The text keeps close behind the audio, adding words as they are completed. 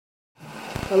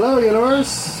Hello,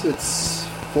 universe. It's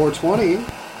 4:20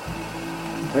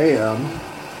 a.m.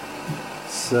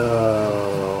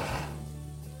 So,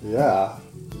 yeah.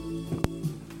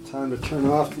 Time to turn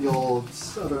off the old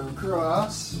Southern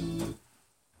Cross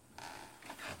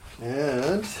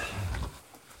and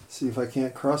see if I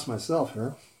can't cross myself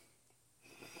here.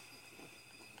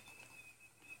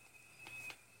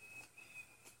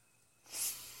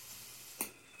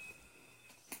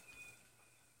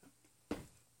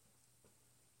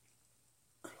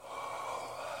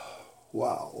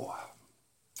 Wow.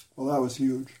 Well, that was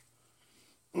huge.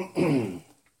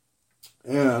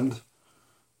 And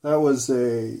that was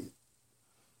a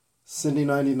Cindy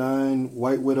 99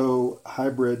 White Widow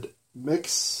hybrid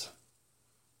mix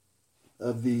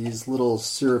of these little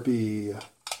syrupy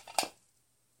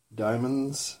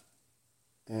diamonds.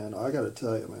 And I gotta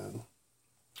tell you, man,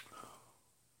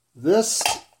 this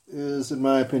is, in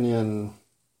my opinion,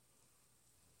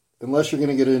 unless you're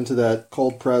gonna get into that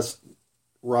cold pressed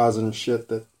rosin shit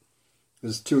that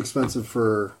is too expensive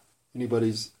for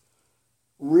anybody's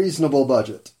reasonable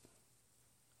budget.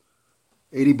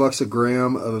 $80 a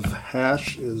gram of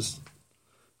hash is,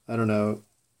 I don't know,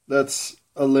 that's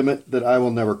a limit that I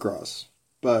will never cross.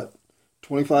 But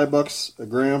 $25 a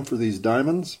gram for these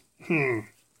diamonds?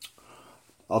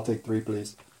 I'll take 3,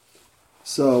 please.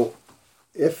 So,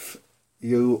 if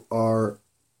you are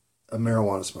a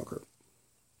marijuana smoker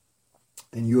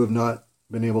and you have not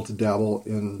been able to dabble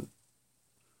in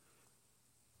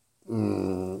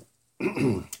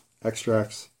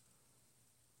extracts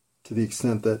to the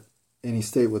extent that any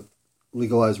state with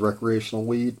legalized recreational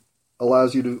weed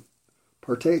allows you to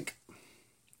partake,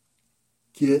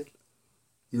 get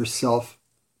yourself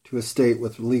to a state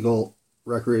with legal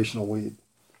recreational weed.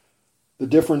 The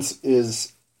difference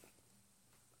is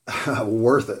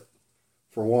worth it.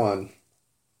 For one,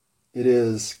 it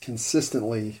is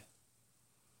consistently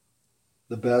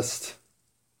the best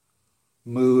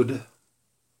mood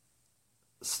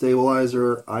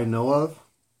stabilizer I know of,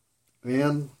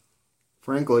 and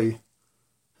frankly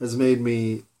has made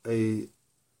me a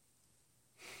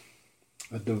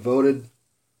devoted.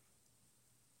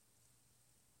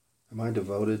 Am I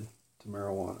devoted to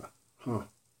marijuana?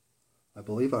 I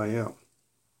believe I am.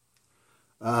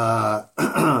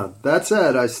 That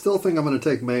said, I still think I'm going to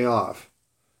take May off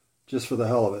just for the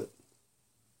hell of it,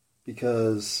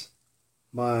 because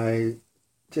my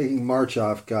taking March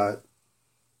off got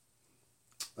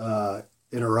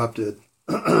interrupted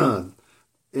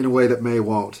in a way that May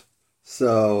won't.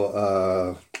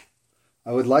 So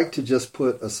I would like to just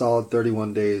put a solid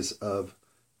 31 days of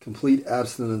complete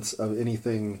abstinence of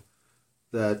anything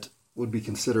that would be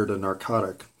considered a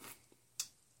narcotic.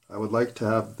 I would like to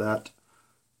have that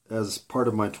as part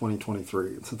of my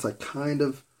 2023. And since I kind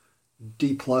of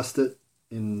D-plussed it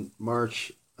in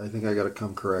March, I think I got to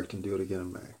come correct and do it again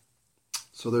in May.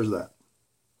 So there's that.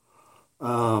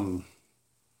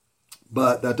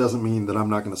 But that doesn't mean that I'm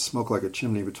not going to smoke like a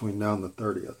chimney between now and the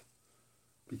 30th.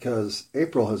 Because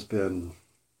April has been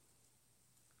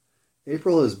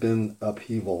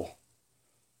upheaval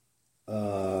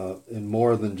in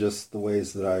more than just the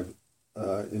ways that I've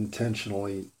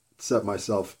intentionally set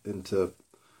myself into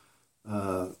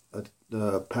a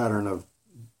pattern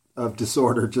of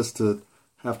disorder just to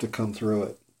have to come through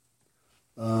it.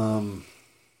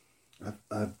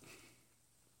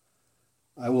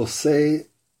 I will say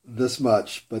this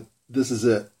much, but this is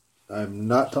it. I'm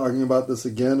not talking about this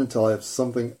again until I have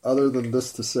something other than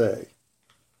this to say.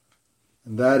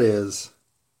 And that is,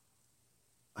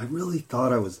 I really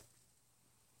thought I was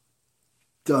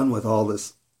done with all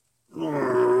this.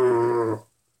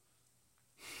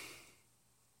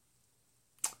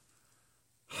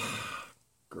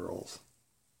 Girls.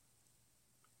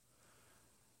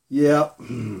 Yeah.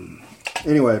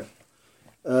 Anyway,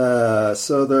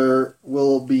 so there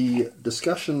will be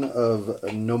discussion of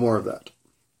no more of that.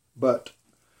 But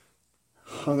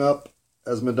hung up,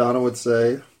 as Madonna would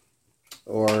say,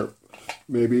 or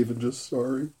maybe even just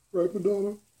sorry, right,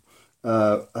 Madonna?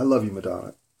 I love you,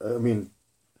 Madonna. I mean,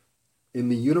 in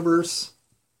the universe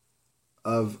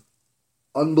of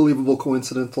unbelievable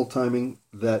coincidental timing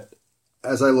that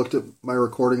as I looked at my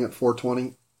recording at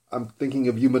 4:20, I'm thinking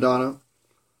of you, Madonna.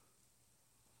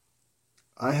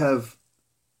 I have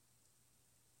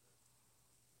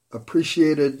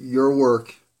appreciated your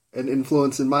work and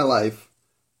influence in my life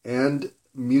and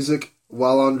music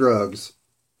while on drugs.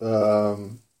 I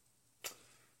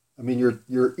mean,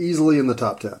 you're easily in the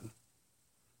top 10.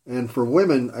 And for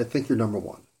women, I think you're number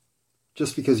 1.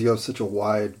 Just because you have such a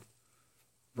wide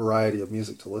variety of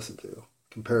music to listen to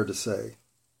compared to, say,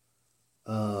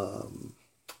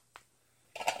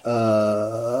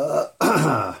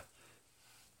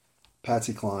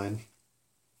 Patsy Cline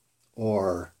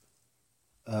or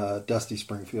Dusty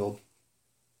Springfield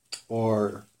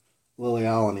or Lily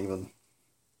Allen even.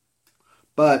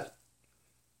 But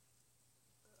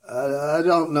I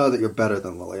don't know that you're better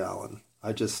than Lily Allen.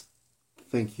 I just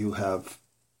think you have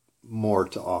more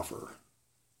to offer.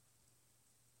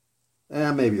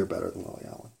 Maybe you're better than Lily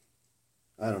Allen.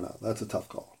 I don't know. That's a tough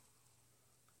call.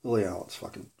 Lily Allen's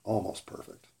fucking almost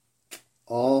perfect.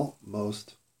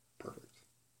 Almost perfect.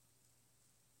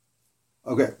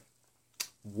 Okay.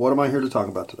 What am I here to talk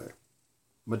about today?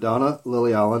 Madonna,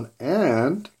 Lily Allen,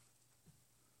 and,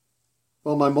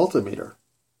 well, my multimeter.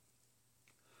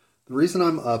 The reason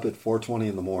I'm up at 4:20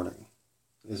 in the morning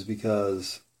is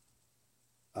because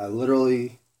I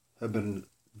literally have been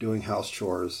doing house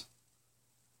chores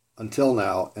until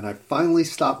now, and I finally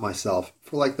stopped myself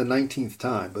for like the 19th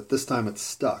time, but this time it's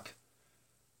stuck,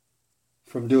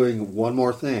 from doing one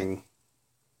more thing,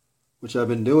 which I've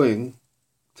been doing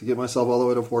to get myself all the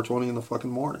way to 4:20 in the fucking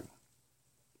morning.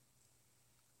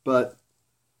 But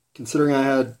considering I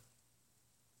had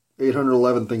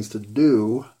 811 things to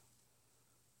do,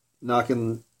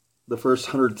 knocking the first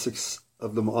 106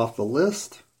 of them off the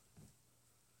list,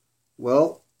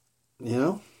 well, you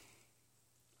know,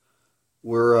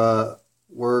 we're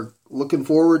looking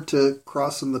forward to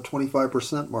crossing the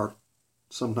 25% mark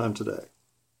sometime today.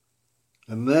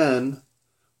 And then,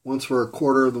 once we're a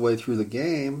quarter of the way through the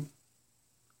game,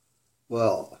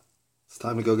 well, it's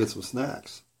time to go get some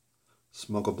snacks.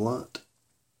 Smoke a blunt.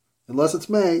 Unless it's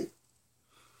May.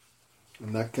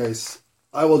 In that case,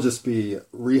 I will just be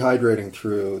rehydrating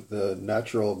through the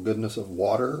natural goodness of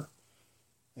water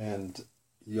and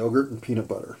yogurt and peanut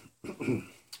butter.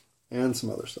 And some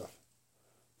other stuff.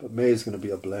 But May is going to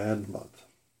be a bland month.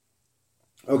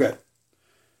 Okay.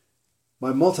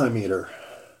 My multimeter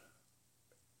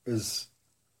is,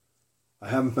 I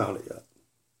haven't found it yet.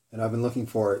 And I've been looking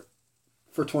for it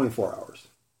for 24 hours.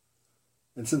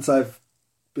 And since I've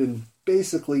been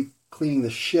basically cleaning the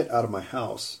shit out of my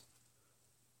house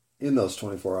in those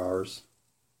 24 hours,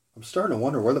 I'm starting to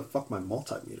wonder where the fuck my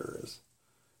multimeter is.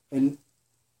 And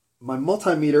my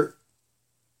multimeter,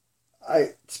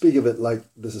 I speak of it like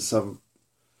this is some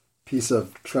piece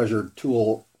of treasured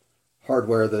tool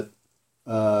hardware that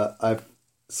I've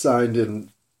signed in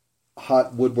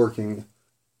hot woodworking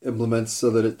implements so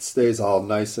that it stays all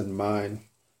nice and mine.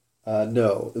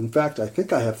 No. In fact, I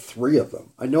think I have 3 of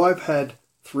them. I know I've had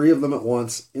 3 of them at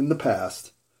once in the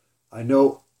past. I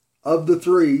know of the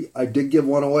 3, I did give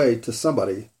one away to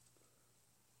somebody,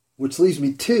 which leaves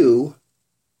me 2,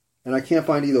 and I can't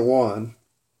find either one.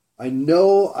 I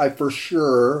know I for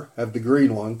sure have the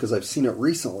green one because I've seen it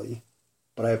recently,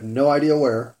 but I have no idea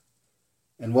where.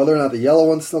 And whether or not the yellow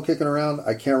one's still kicking around,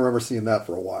 I can't remember seeing that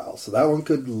for a while. So that one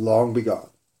could long be gone.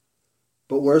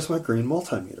 But where's my green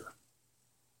multimeter?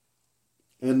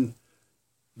 And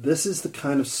this is the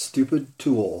kind of stupid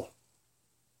tool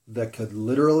that could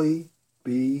literally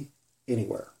be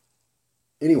anywhere.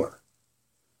 Anywhere.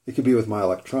 It could be with my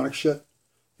electronic shit.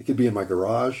 It could be in my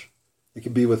garage. It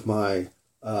could be with my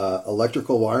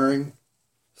electrical wiring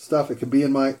stuff. It could be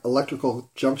in my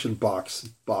electrical junction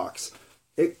box.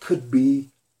 It could be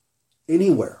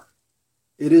anywhere.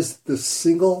 It is the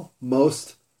single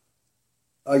most,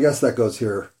 I guess that goes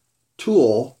here,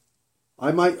 tool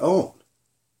I might own.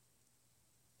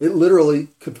 It literally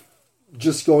could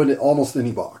just go into almost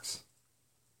any box.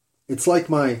 It's like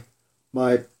my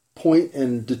point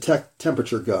and detect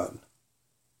temperature gun.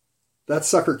 That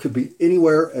sucker could be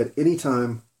anywhere at any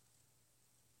time.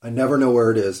 I never know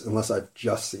where it is unless I've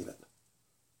just seen it.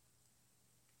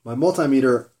 My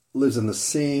multimeter lives in the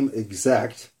same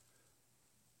exact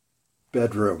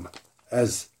bedroom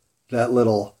as that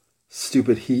little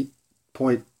stupid heat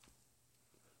point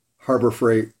Harbor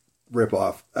Freight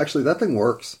ripoff. Actually, that thing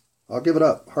works. I'll give it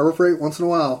up. Harbor Freight, once in a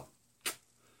while,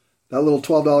 that little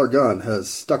 $12 gun has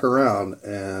stuck around,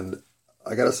 and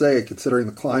I gotta say, considering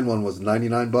the Klein one was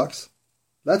 $99,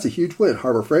 that's a huge win.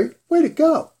 Harbor Freight, way to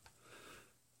go.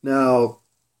 Now,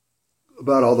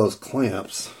 about all those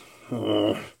clamps.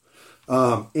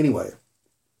 Anyway,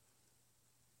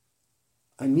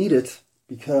 I need it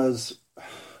because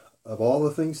of all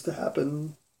the things to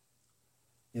happen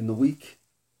in the week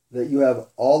that you have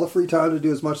all the free time to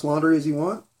do as much laundry as you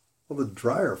want. Well, the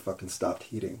dryer fucking stopped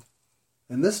heating.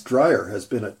 And this dryer has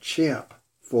been a champ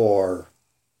for,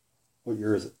 what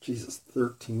year is it? Jesus,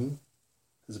 13?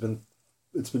 It's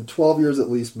been 12 years at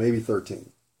least, maybe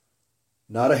 13.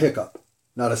 Not a hiccup.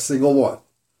 Not a single one.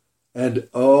 And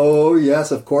oh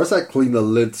yes, of course I clean the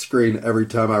lint screen every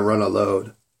time I run a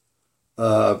load.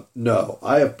 No,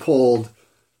 I have pulled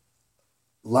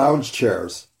lounge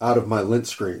chairs out of my lint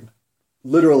screen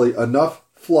literally enough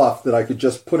fluff that I could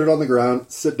just put it on the ground,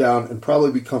 sit down, and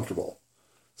probably be comfortable.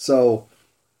 So,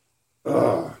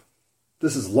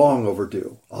 this is long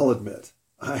overdue, I'll admit.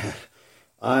 I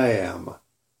am.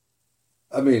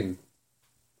 I mean,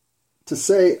 to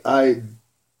say I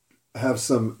have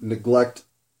some neglect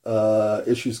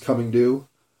issues coming due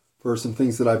for some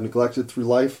things that I've neglected through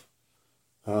life,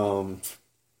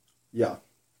 yeah,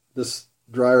 this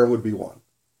dryer would be one.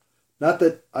 Not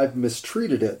that I've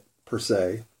mistreated it, per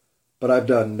se, but I've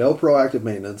done no proactive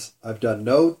maintenance. I've done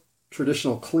no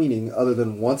traditional cleaning other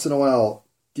than once in a while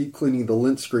deep cleaning the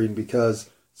lint screen because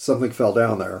something fell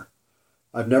down there.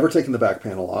 I've never taken the back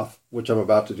panel off, which I'm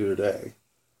about to do today.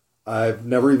 I've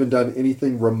never even done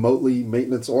anything remotely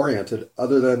maintenance-oriented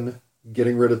other than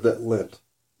getting rid of that lint.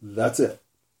 That's it.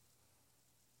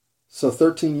 So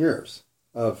 13 years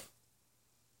of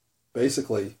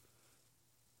basically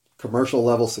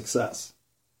commercial-level success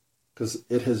because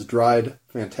it has dried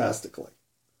fantastically.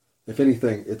 If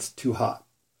anything, it's too hot.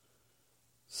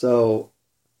 So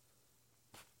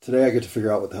today I get to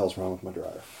figure out what the hell's wrong with my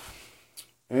dryer.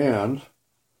 And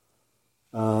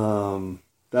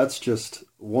that's just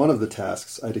one of the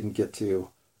tasks I didn't get to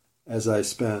as I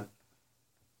spent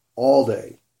all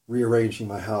day rearranging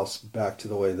my house back to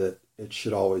the way that it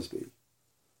should always be.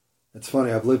 It's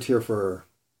funny, I've lived here for,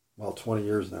 20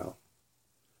 years now.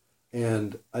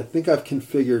 And I think I've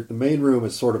configured, the main room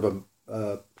is sort of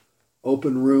a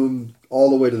open room all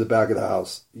the way to the back of the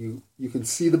house. You can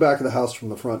see the back of the house from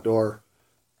the front door,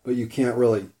 but you can't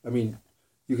really,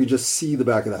 you can just see the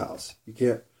back of the house. You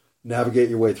can't navigate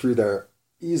your way through there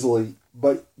easily,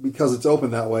 but because it's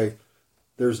open that way,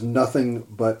 there's nothing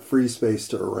but free space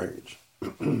to arrange.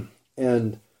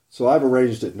 And so I've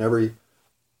arranged it in every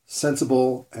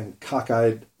sensible and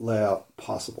cockeyed layout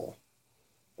possible.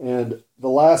 And the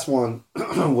last one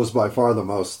was by far the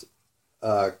most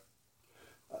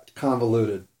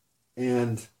convoluted.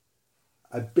 And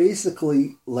I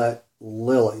basically let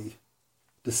Lily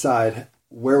decide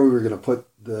where we were going to put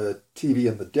the TV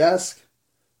in the desk,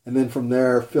 and then from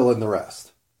there fill in the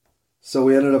rest. So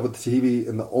we ended up with the TV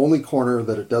in the only corner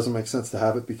that it doesn't make sense to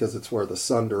have it because it's where the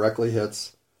sun directly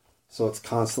hits. So it's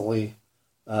constantly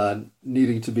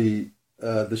needing to be,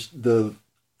 the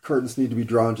curtains need to be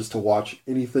drawn just to watch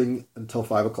anything until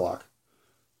 5 o'clock.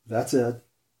 That's it.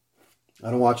 I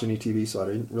don't watch any TV, so I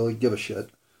didn't really give a shit.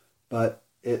 But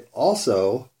it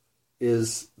also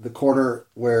is the corner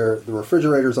where the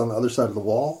refrigerator's on the other side of the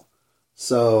wall.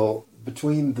 So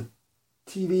between the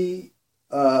TV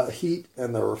heat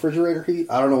and the refrigerator heat,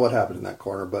 I don't know what happened in that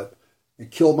corner, but it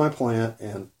killed my plant,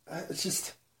 and it's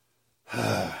just,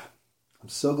 I'm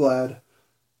so glad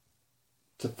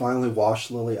to finally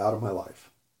wash Lily out of my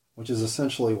life, which is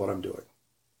essentially what I'm doing.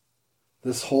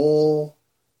 This whole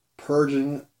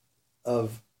purging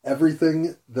of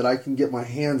everything that I can get my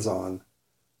hands on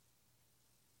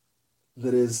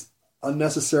that is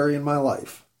unnecessary in my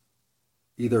life,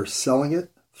 either selling it,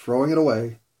 throwing it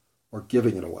away, or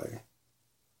giving it away.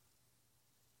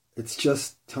 It's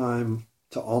just time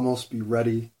to almost be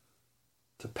ready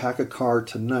to pack a car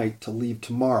tonight to leave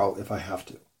tomorrow if I have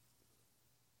to.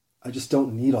 I just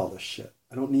don't need all this shit.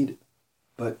 I don't need it.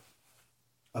 But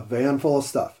a van full of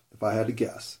stuff, if I had to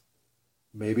guess.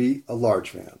 Maybe a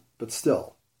large van, but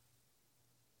still.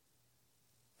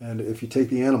 And if you take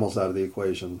the animals out of the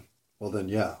equation, well then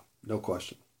yeah, no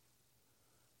question.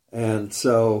 And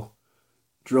so,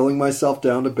 drilling myself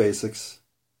down to basics,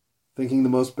 thinking the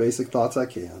most basic thoughts I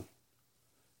can,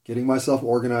 getting myself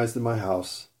organized in my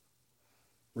house,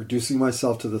 reducing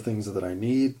myself to the things that I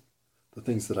need, the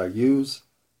things that I use,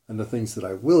 and the things that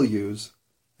I will use,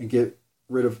 and get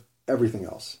rid of everything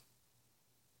else.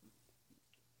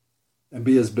 And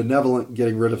be as benevolent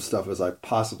getting rid of stuff as I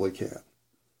possibly can.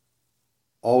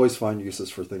 Always find uses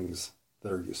for things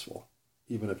that are useful,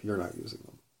 even if you're not using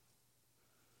them.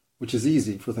 Which is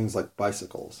easy for things like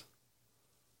bicycles,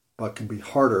 but can be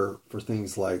harder for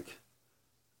things like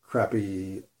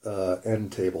crappy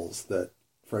end tables that,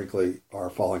 frankly, are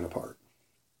falling apart.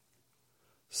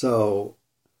 So,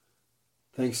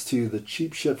 thanks to the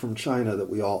cheap shit from China that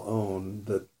we all own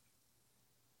that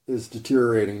is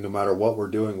deteriorating no matter what we're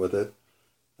doing with it,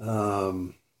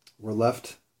 we're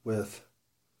left with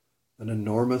an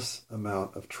enormous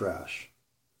amount of trash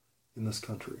in this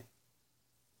country.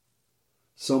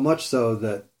 So much so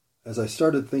that as I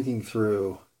started thinking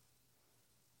through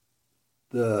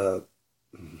the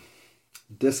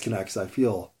disconnects I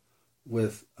feel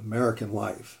with American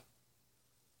life,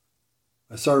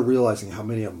 I started realizing how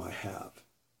many of them I have.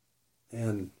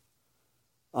 And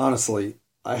honestly,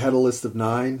 I had a list of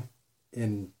 9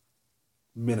 in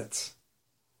minutes.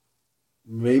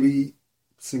 Maybe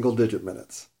single-digit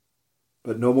minutes,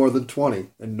 but no more than 20,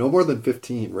 and no more than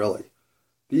 15, really.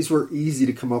 These were easy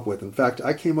to come up with. In fact,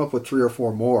 I came up with 3 or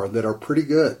 4 more that are pretty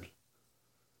good.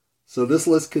 So this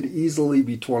list could easily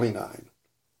be 29.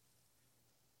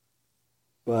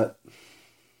 But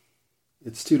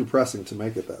it's too depressing to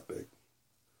make it that big.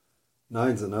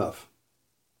 9's enough.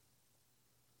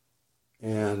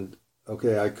 And,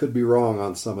 okay, I could be wrong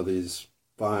on some of these.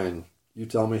 Fine. You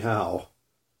tell me how.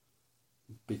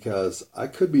 Because I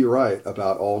could be right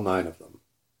about all 9 of them.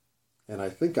 And I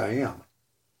think I am.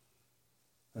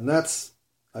 And that's,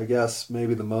 I guess,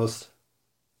 maybe the most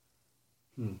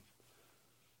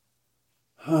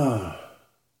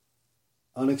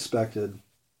unexpected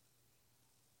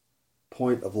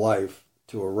point of life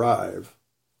to arrive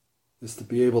is to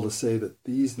be able to say that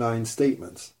these 9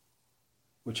 statements,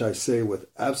 which I say with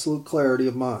absolute clarity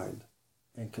of mind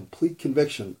and complete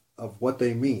conviction of what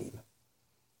they mean,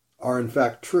 are in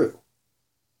fact true.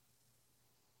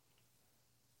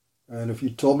 And if you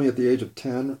told me at the age of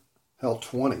 10, hell,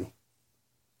 20,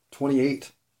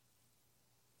 28,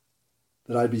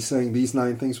 that I'd be saying these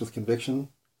 9 things with conviction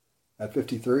at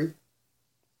 53,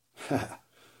 I'd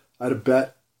have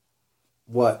bet,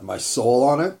 what, my soul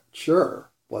on it? Sure.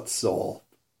 What soul?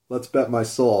 Let's bet my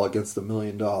soul against $1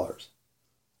 million.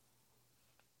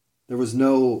 There was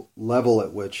no level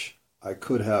at which I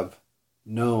could have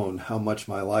known how much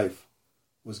my life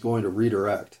was going to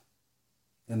redirect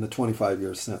in the 25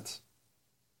 years since.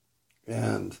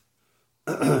 And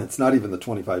it's not even the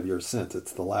 25 years since,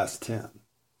 it's the last 10.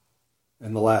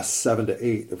 And the last 7 to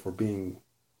 8, if we're being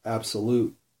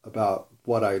absolute about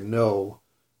what I know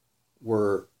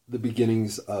were the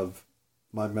beginnings of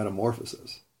my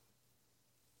metamorphosis.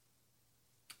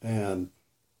 And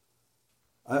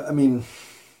I mean,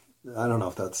 I don't know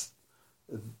if that's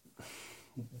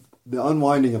the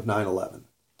unwinding of 9/11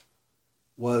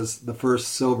 was the first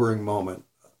sobering moment,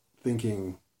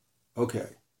 thinking,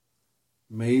 okay,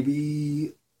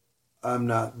 maybe I'm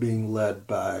not being led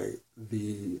by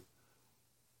the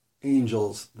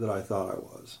angels that I thought I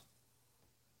was.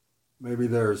 Maybe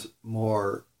there's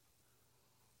more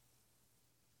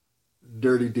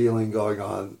dirty dealing going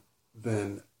on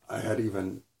than I had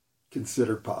even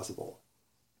considered possible.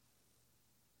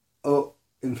 Oh,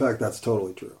 in fact, that's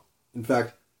totally true. In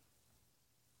fact,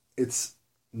 it's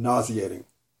nauseating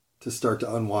to start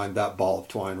to unwind that ball of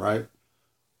twine, right?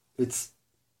 It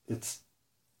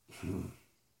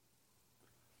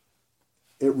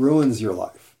ruins your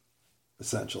life,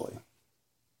 essentially.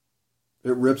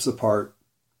 It rips apart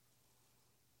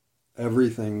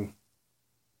everything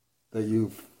that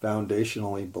you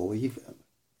foundationally believe in.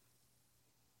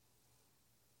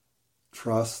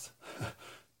 Trust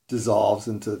dissolves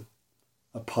into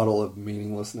a puddle of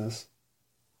meaninglessness.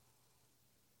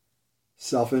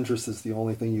 Self-interest is the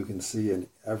only thing you can see in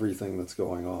everything that's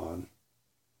going on.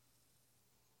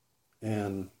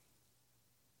 And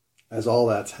as all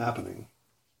that's happening,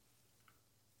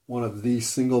 one of the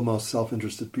single most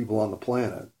self-interested people on the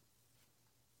planet,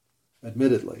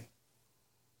 admittedly,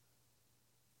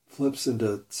 flips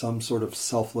into some sort of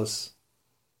selfless,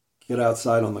 get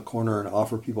outside on the corner and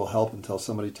offer people help until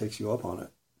somebody takes you up on it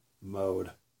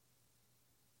mode.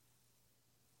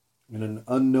 In an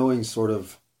unknowing sort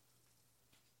of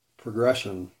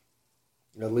progression,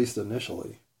 at least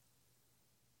initially,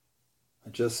 I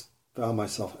just found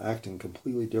myself acting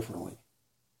completely differently.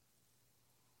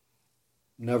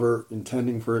 Never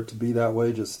intending for it to be that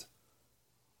way, just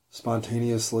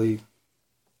spontaneously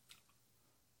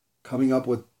coming up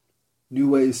with new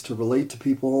ways to relate to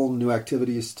people, new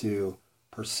activities to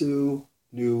pursue,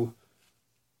 new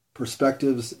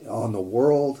perspectives on the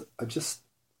world. It's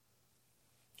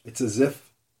as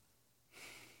if,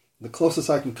 the closest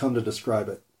I can come to describe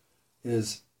it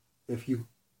is if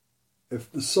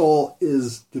the soul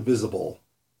is divisible,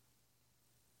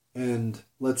 and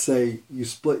let's say you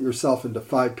split yourself into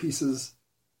 5 pieces,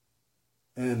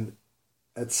 and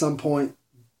at some point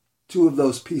 2 of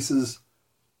those pieces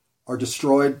are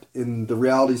destroyed in the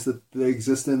realities that they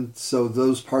exist in, so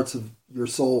those parts of your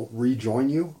soul rejoin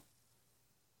you,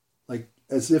 like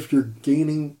as if you're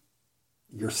gaining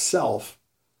yourself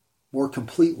more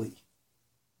completely.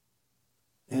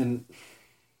 And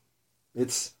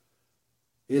it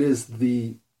is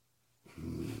the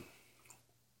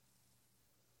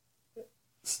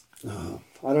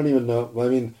I don't even know. I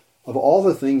mean, of all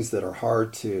the things that are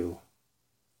hard to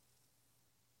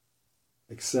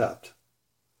accept,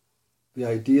 the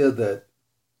idea that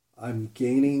I'm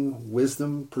gaining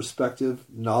wisdom, perspective,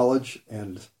 knowledge,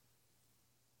 and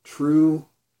true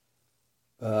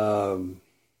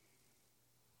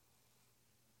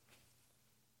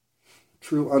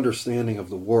true understanding of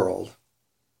the world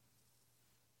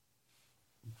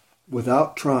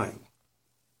without trying.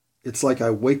 It's like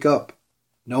I wake up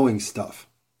knowing stuff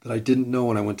that I didn't know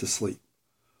when I went to sleep.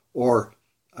 Or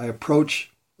I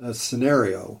approach a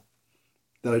scenario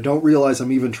that I don't realize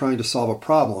I'm even trying to solve a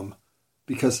problem,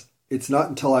 because it's not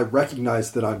until I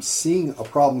recognize that I'm seeing a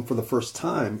problem for the first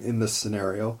time in this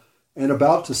scenario and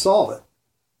about to solve it.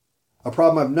 A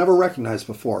problem I've never recognized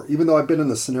before, even though I've been in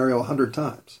this scenario 100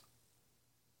 times.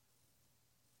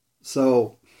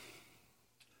 So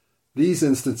these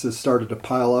instances started to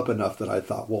pile up enough that I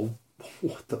thought, well,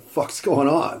 what the fuck's going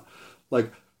on?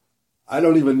 Like, I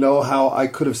don't even know how I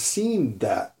could have seen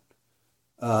that,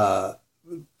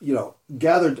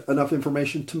 gathered enough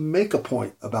information to make a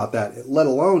point about that, let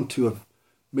alone to have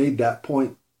made that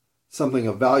point something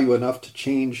of value enough to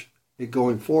change it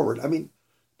going forward. I mean,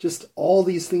 just all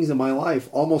these things in my life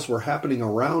almost were happening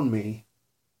around me,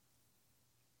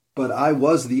 but I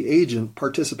was the agent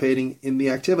participating in the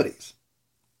activities.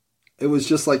 It was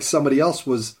just like somebody else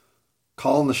was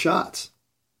calling the shots.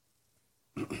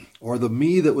 Or the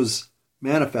me that was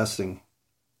manifesting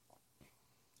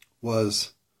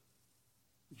was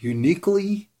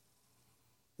uniquely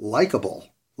likable,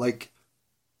 like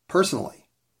personally.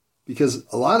 Because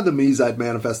a lot of the me's I'd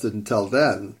manifested until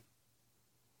then,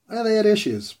 they had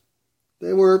issues.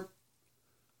 They were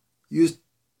used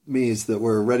me's that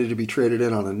were ready to be traded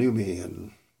in on a new me,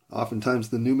 and oftentimes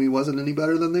the new me wasn't any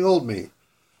better than the old me.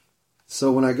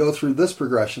 So when I go through this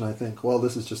progression, I think, well,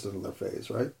 this is just another phase,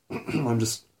 right? I'm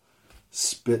just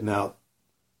spitting out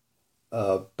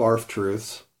barf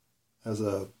truths as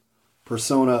a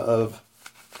persona of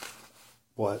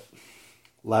what?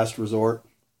 Last resort.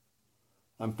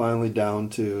 I'm finally down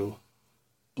to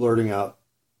blurting out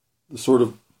the sort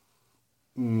of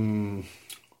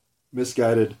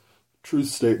misguided truth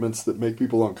statements that make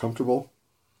people uncomfortable.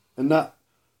 And not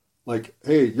like,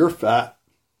 hey, you're fat.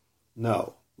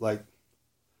 No, like,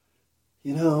 I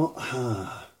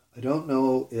don't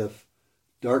know if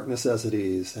Dark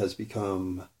Necessities has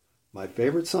become my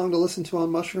favorite song to listen to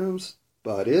on mushrooms,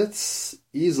 but it's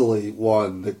easily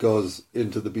one that goes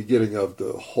into the beginning of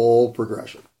the whole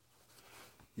progression.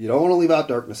 You don't want to leave out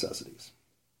Dark Necessities.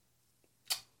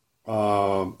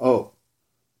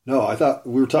 No, I thought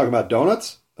we were talking about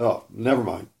donuts? Oh, never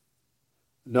mind.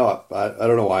 No, I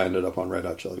don't know why I ended up on Red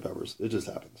Hot Chili Peppers. It just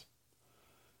happens.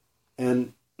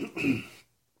 And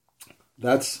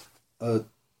that's an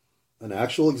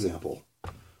actual example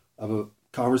of a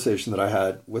conversation that I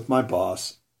had with my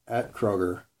boss at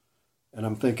Kroger. And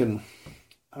I'm thinking,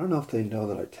 I don't know if they know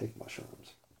that I take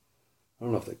mushrooms. I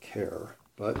don't know if they care,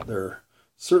 but they're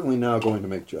certainly now going to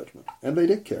make judgment. And they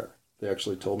did care. They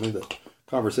actually told me that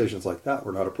conversations like that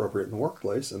were not appropriate in the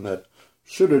workplace, and that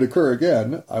should it occur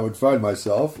again, I would find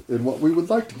myself in what we would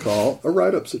like to call a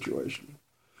write-up situation.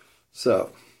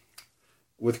 So,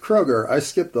 with Kroger, I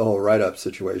skipped the whole write-up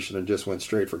situation and just went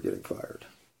straight for getting fired.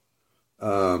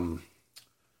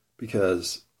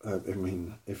 Because, I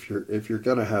mean, if you're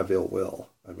going to have ill will,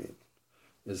 I mean,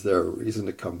 is there a reason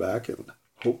to come back and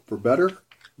hope for better?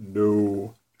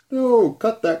 No,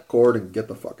 cut that cord and get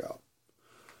the fuck out.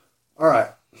 All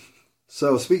right.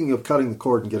 So speaking of cutting the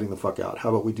cord and getting the fuck out, how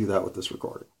about we do that with this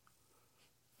recording?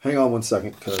 Hang on one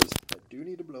second, because I do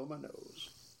need to blow my nose.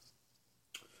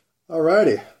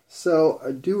 Alrighty. So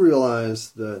I do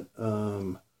realize that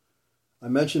I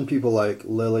mentioned people like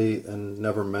Lily and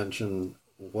never mention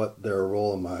what their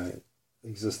role in my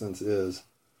existence is.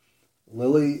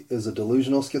 Lily is a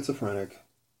delusional schizophrenic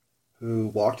who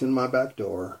walked in my back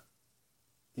door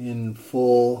in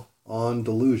full-on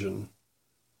delusion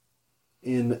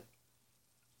in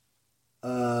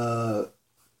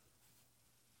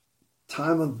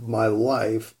time of my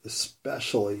life,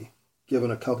 especially given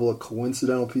a couple of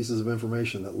coincidental pieces of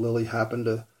information that Lily happened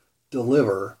to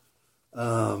deliver.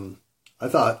 I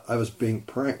thought I was being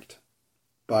pranked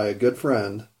by a good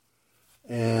friend,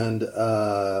 and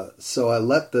so I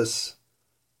let this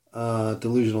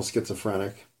delusional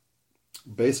schizophrenic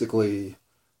basically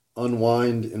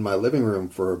unwind in my living room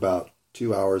for about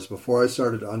 2 hours before I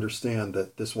started to understand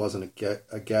that this wasn't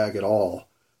a gag at all,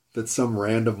 that some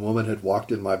random woman had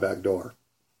walked in my back door.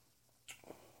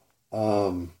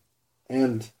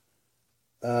 And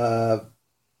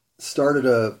started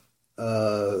a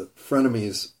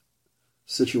frenemies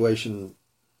situation,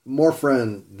 more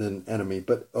friend than enemy,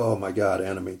 but oh my God,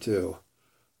 enemy too.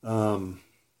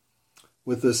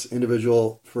 With this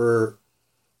individual for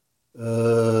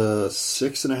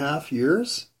 6.5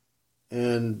 years,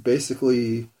 and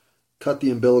basically cut the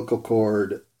umbilical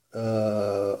cord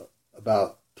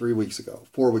about 4 weeks ago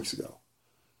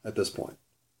at this point.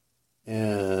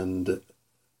 And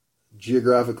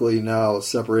geographically now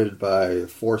separated by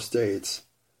 4 states,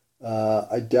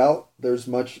 I doubt there's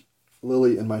much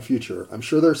Lily in my future. I'm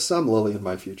sure there's some Lily in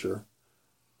my future,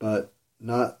 but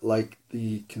not like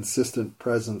the consistent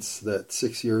presence that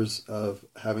 6 years of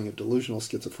having a delusional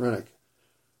schizophrenic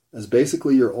as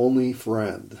basically your only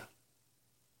friend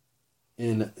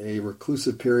in a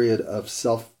reclusive period of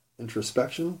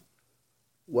self-introspection.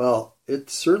 Well, it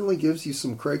certainly gives you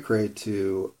some cray-cray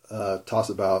to toss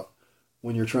about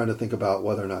when you're trying to think about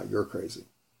whether or not you're crazy.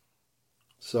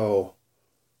 So,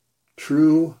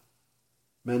 true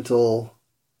mental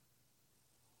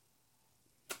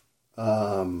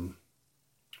uh,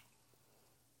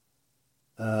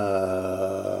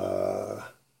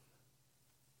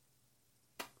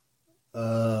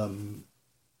 um,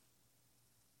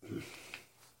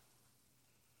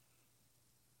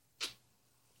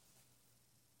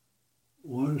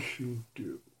 what does she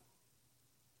do?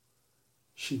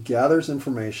 She gathers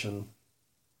information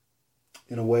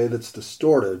in a way that's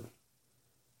distorted,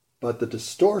 but the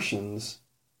distortions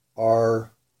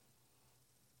are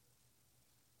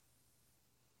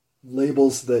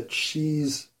labels that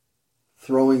she's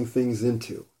throwing things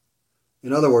into.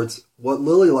 In other words, what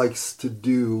Lily likes to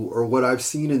do, or what I've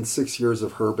seen in 6 years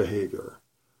of her behavior,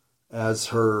 as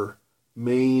her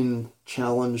main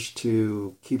challenge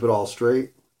to keep it all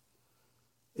straight,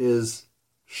 is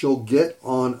she'll get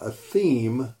on a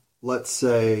theme, let's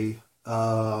say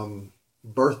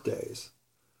birthdays,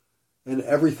 and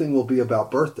everything will be about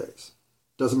birthdays.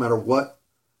 Doesn't matter what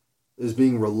is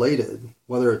being related,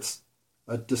 whether it's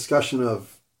a discussion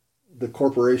of the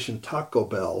corporation Taco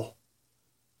Bell.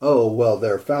 Oh, well,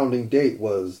 their founding date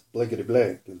was blankety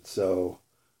blank. And so,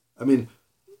 I mean,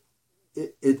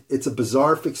 it's a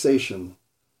bizarre fixation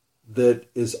that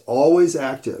is always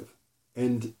active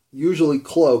and usually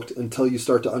cloaked until you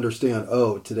start to understand,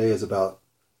 oh, today is about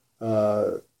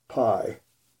pie,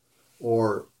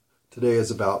 or today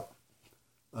is about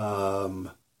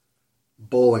bowling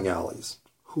alleys.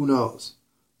 Who knows?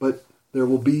 But there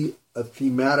will be a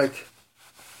thematic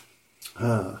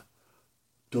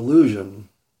delusion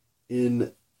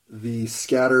in the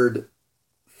scattered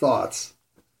thoughts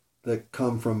that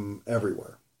come from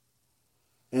everywhere.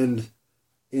 And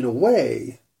in a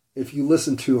way, if you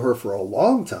listen to her for a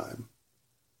long time,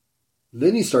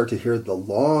 then you start to hear the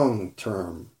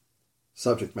long-term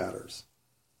subject matters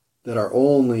that are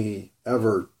only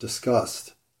ever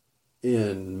discussed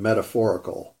in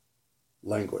metaphorical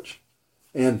language.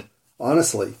 And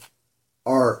honestly,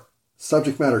 are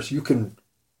subject matters you can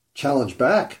challenge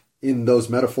back in those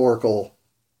metaphorical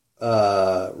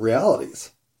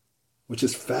realities, which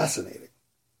is fascinating.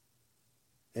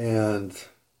 And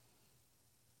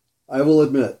I will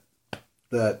admit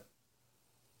that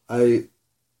I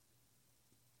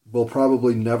will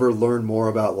probably never learn more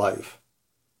about life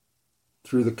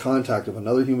through the contact of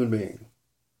another human being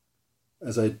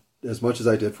as much as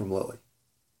I did from Lily.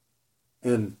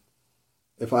 And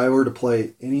if I were to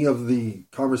play any of the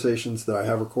conversations that I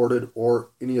have recorded,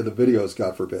 or any of the videos,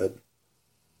 God forbid,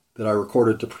 that I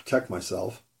recorded to protect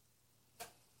myself,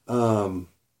 you'd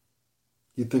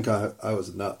think I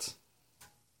was nuts.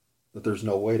 That there's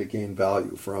no way to gain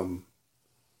value from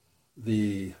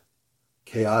the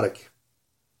chaotic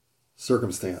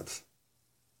circumstance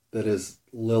that is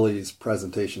Lily's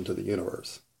presentation to the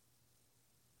universe.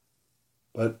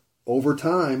 But over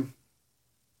time,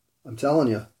 I'm telling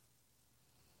you,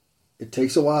 it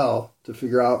takes a while to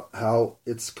figure out how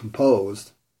it's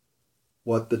composed,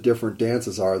 what the different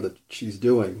dances are that she's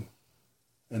doing,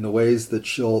 and the ways that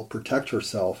she'll protect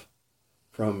herself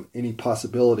from any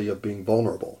possibility of being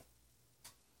vulnerable.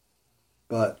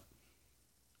 But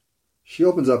she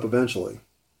opens up eventually.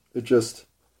 It just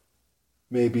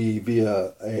may be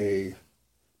via a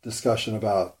discussion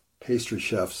about pastry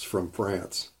chefs from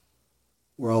France,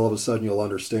 where all of a sudden you'll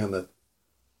understand that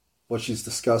what she's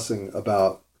discussing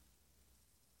about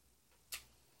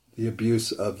the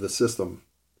abuse of the system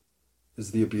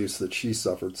is the abuse that she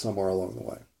suffered somewhere along the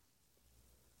way.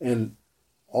 And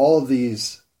all of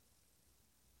these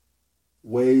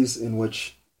ways in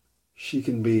which she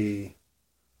can be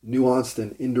nuanced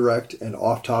and indirect and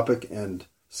off-topic and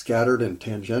scattered and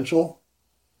tangential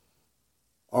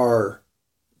are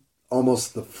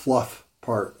almost the fluff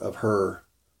part of her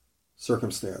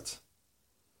circumstance.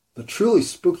 The truly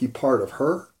spooky part of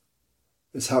her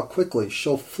is how quickly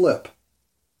she'll flip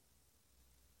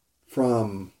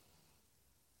from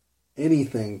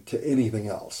anything to anything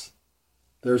else.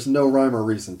 There's no rhyme or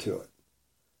reason to it.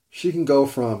 She can go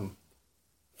from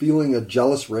feeling a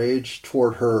jealous rage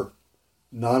toward her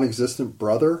non-existent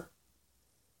brother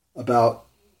about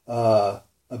a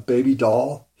baby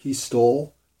doll he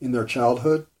stole in their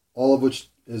childhood, all of which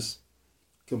is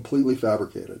completely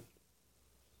fabricated,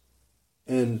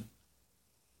 and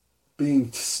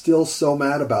being still so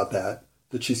mad about that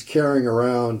she's carrying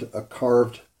around a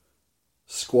carved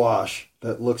squash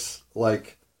that looks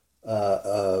like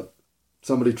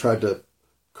somebody tried to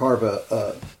carve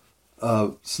a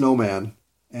snowman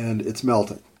and it's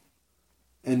melting,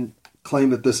 and claim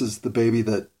that this is the baby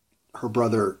that her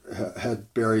brother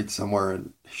had buried somewhere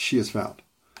and she has found.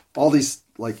 All these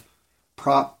like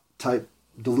prop type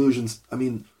delusions. I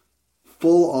mean,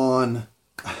 full on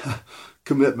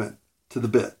commitment to the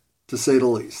bit, to say the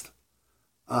least.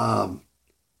 And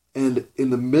in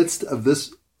the midst of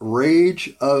this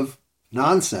rage of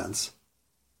nonsense,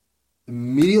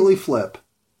 immediately flip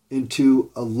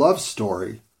into a love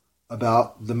story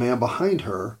about the man behind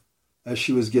her as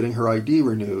she was getting her ID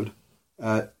renewed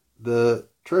at the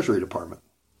Treasury Department,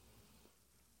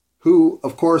 who,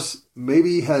 of course,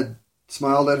 maybe had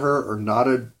smiled at her or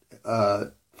nodded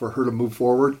for her to move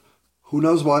forward. Who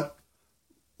knows what?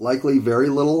 Likely very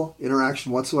little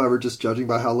interaction whatsoever, just judging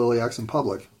by how Lily acts in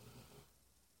public.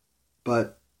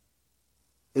 But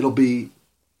it'll be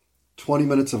 20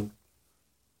 minutes of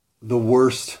the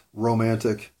worst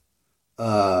romantic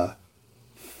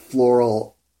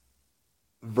floral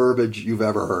verbiage you've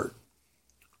ever heard.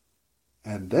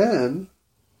 And then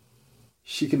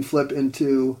she can flip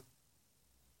into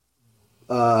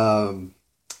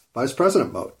vice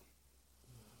president mode,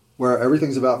 where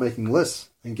everything's about making lists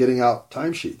and getting out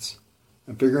timesheets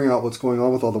and figuring out what's going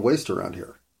on with all the waste around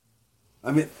here.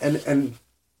 I mean, and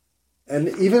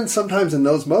even sometimes in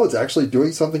those modes, actually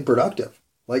doing something productive.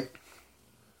 Like,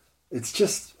 it's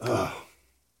just to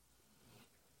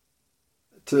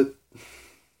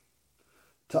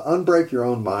unbreak your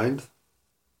own mind.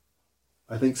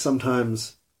 I think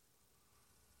sometimes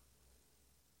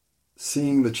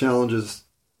seeing the challenges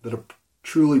that a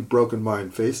truly broken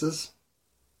mind faces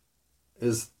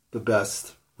is the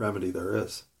best remedy there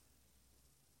is.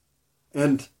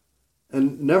 And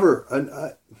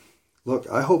look,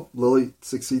 I hope Lily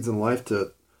succeeds in life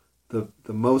to the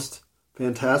most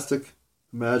fantastic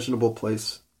imaginable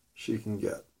place she can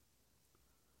get.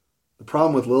 The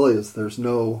problem with Lily is there's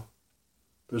not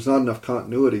enough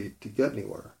continuity to get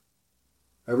anywhere.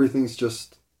 Everything's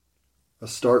just a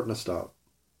start and a stop.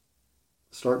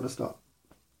 Start and a stop.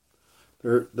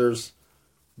 There's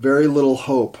very little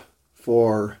hope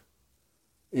for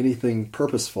anything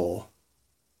purposeful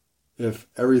if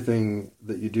everything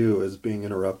that you do is being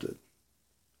interrupted.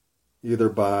 Either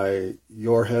by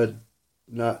your head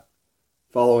not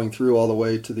following through all the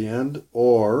way to the end,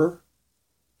 or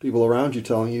people around you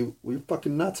telling you, well, you're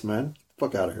fucking nuts, man. Get the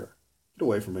fuck out of here. Get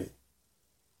away from me.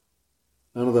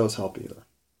 None of those help either.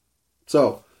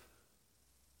 So,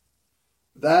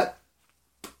 that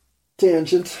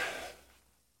tangent,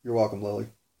 you're welcome, Lily,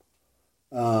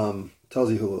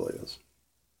 tells you who Lily is.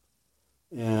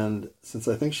 And since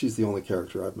I think she's the only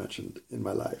character I've mentioned in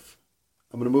my life,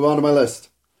 I'm going to move on to my list.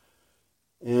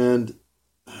 And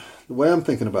the way I'm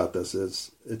thinking about this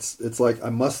is, it's like I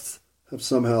must have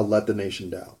somehow let the nation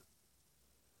down.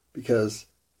 Because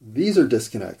these are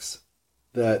disconnects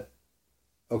that,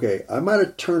 okay, I might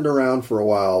have turned around for a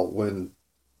while when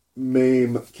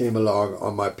MAME came along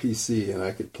on my PC and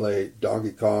I could play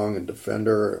Donkey Kong and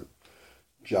Defender and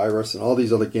Gyrus and all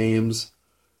these other games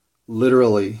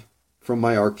literally from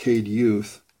my arcade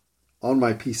youth on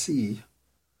my PC.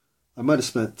 I might have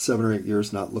spent 7 or 8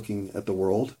 years not looking at the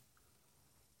world.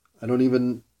 I don't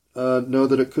even know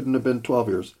that it couldn't have been 12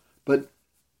 years. But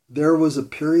there was a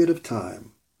period of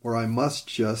time where I must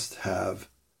just have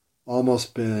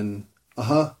almost been,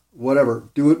 whatever,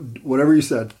 do it, whatever you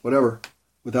said, whatever,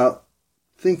 without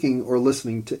thinking or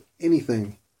listening to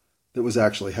anything that was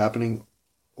actually happening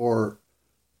or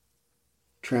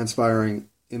transpiring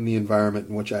in the environment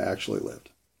in which I actually lived.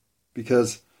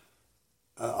 Because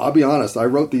I'll be honest, I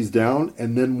wrote these down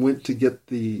and then went to get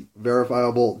the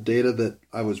verifiable data that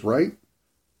I was right.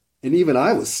 And even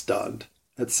I was stunned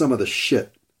at some of the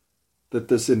shit that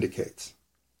this indicates.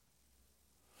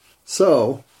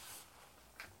 So,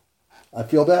 I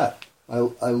feel bad. I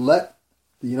let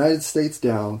the United States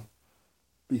down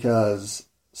because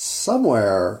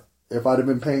somewhere, if I'd have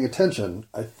been paying attention,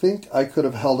 I think I could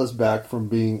have held us back from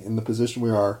being in the position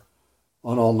we are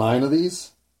on all 9 of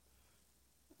these.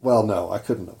 Well, no, I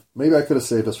couldn't have. Maybe I could have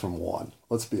saved us from 1.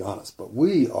 Let's be honest. But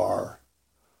we are...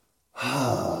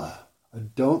 I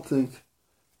don't think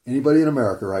anybody in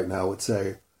America right now would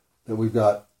say that we've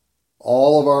got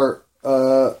all of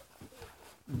our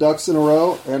ducks in a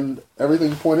row and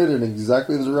everything pointed in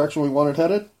exactly the direction we want it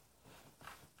headed.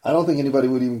 I don't think anybody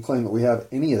would even claim that we have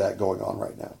any of that going on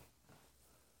right now.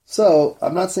 So,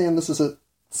 I'm not saying this is a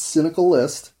cynical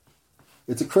list.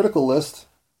 It's a critical list.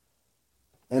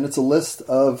 And it's a list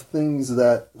of things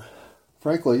that,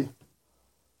 frankly,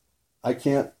 I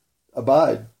can't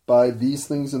abide by these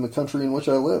things in the country in which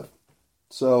I live.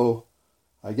 So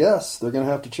I guess they're going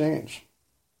to have to change.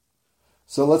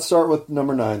 So let's start with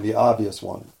number 9, the obvious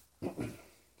one.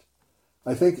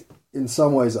 I think in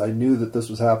some ways I knew that this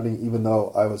was happening, even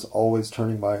though I was always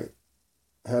turning my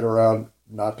head around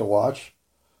not to watch.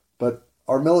 But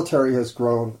our military has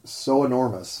grown so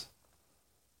enormous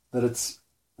that it's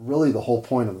really the whole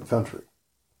point of the country,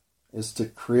 is to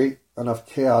create enough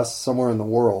chaos somewhere in the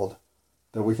world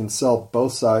that we can sell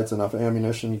both sides enough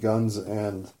ammunition, guns,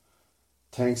 and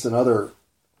tanks and other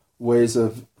ways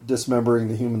of dismembering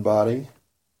the human body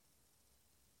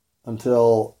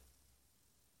until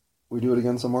we do it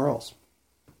again somewhere else.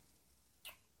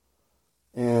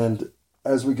 And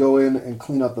as we go in and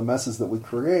clean up the messes that we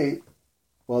create,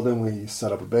 well, then we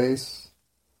set up a base,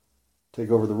 take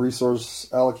over the resource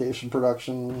allocation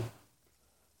production,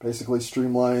 basically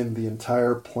streamline the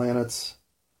entire planet's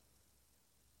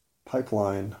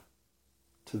pipeline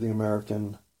to the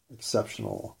American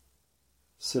exceptional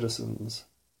citizens'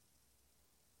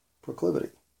 proclivity.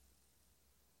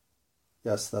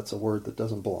 Yes, that's a word that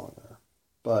doesn't belong there.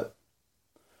 But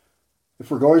if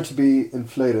we're going to be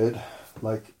inflated,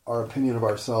 like our opinion of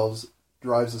ourselves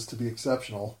drives us to be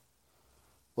exceptional,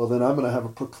 well, then I'm going to have a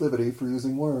proclivity for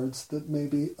using words that may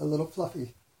be a little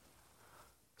fluffy.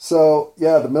 So,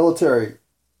 yeah, the military.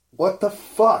 What the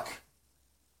fuck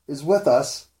is with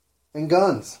us and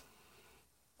guns?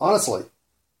 Honestly,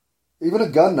 even a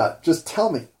gun nut, just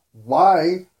tell me,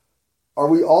 why are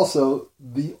we also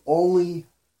the only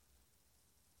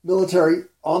military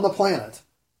on the planet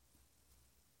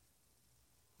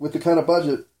with the kind of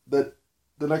budget that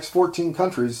the next 14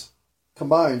 countries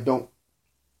combined don't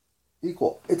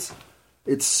equal? It's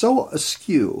so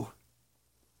askew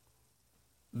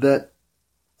that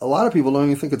a lot of people don't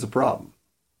even think it's a problem.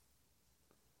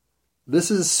 This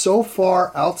is so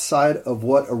far outside of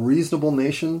what a reasonable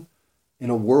nation in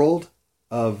a world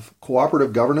of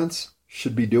cooperative governance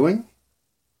should be doing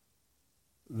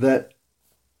that,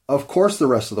 of course, the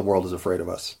rest of the world is afraid of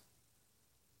us.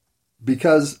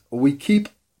 Because we keep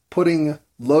putting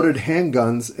loaded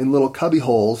handguns in little cubby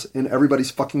holes in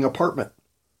everybody's fucking apartment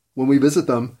when we visit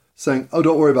them, saying, oh,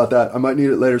 don't worry about that. I might need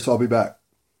it later, so I'll be back.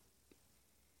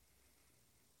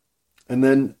 And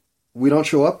then we don't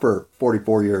show up for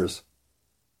 44 years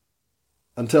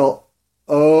until,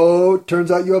 oh, turns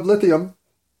out you have lithium.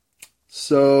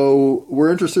 So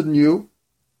we're interested in you,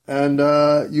 and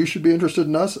you should be interested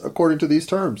in us according to these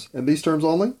terms, and these terms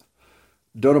only.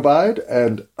 Don't abide,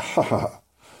 and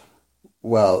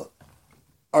well,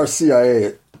 our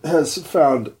CIA has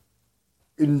found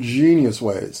ingenious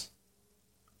ways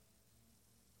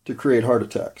to create heart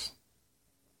attacks.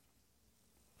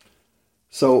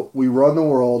 So we run the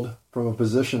world from a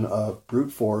position of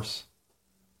brute force.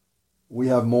 We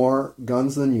have more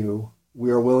guns than you.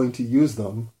 We are willing to use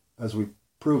them, as we've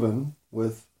proven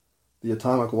with the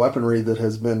atomic weaponry that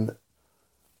has been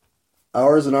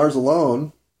ours and ours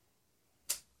alone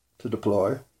to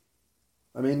deploy.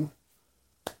 I mean,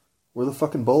 we're the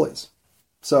fucking bullies.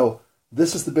 So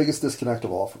this is the biggest disconnect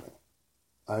of all for me.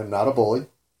 I am not a bully.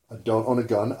 I don't own a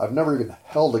gun. I've never even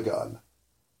held a gun.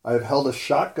 I have held a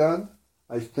shotgun,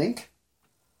 I think.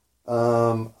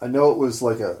 I know it was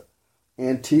like a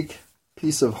antique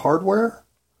piece of hardware,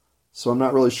 so I'm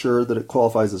not really sure that it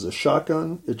qualifies as a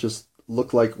shotgun. It just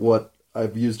looked like what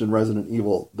I've used in Resident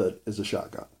Evil that is a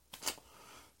shotgun.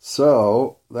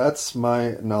 So that's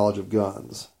my knowledge of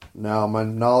guns. Now, my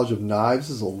knowledge of knives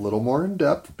is a little more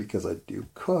in-depth because I do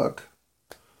cook.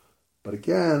 But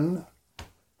again,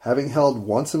 having held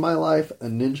once in my life a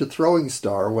ninja throwing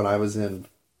star when I was in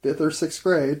 5th or 6th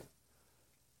grade,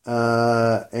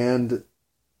 and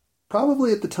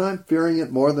probably at the time fearing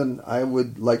it more than I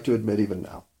would like to admit even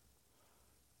now.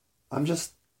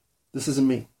 This isn't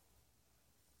me.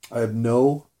 I have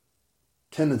no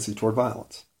tendency toward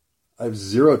violence. I have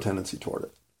zero tendency toward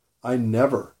it. I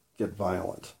never get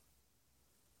violent.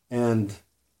 And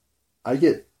I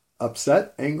get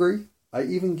upset, angry. I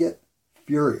even get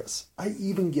furious. I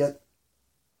even get,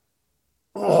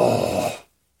 but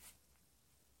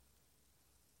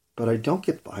I don't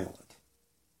get violent.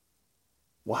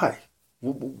 Why?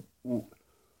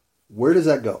 Where does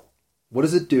that go? What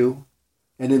does it do?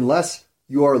 And unless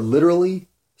you are literally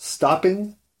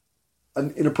stopping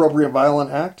an inappropriate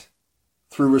violent act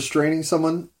through restraining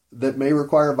someone that may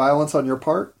require violence on your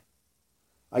part,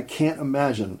 I can't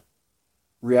imagine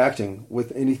reacting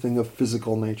with anything of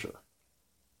physical nature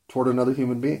toward another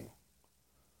human being,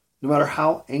 no matter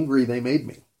how angry they made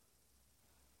me.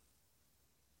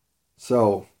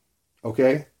 So,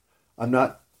 okay, I'm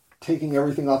not taking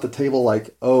everything off the table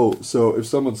like, oh, so if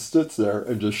someone sits there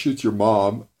and just shoots your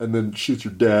mom and then shoots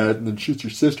your dad and then shoots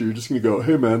your sister, you're just going to go,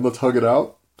 hey, man, let's hug it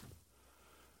out?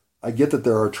 I get that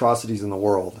there are atrocities in the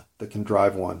world that can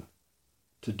drive one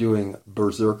to doing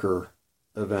berserker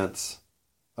events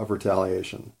of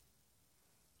retaliation.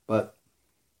 But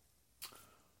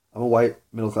I'm a white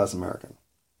middle-class American.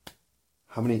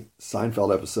 How many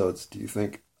Seinfeld episodes do you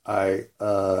think I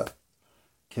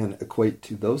can equate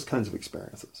to those kinds of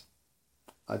experiences?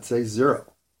 I'd say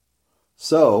 0.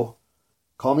 So,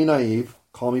 call me naive,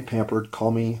 call me pampered,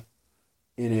 call me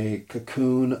in a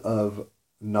cocoon of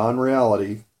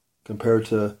non-reality compared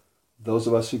to those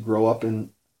of us who grow up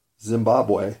in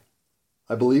Zimbabwe.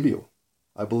 I believe you.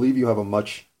 I believe you have a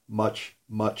much, much,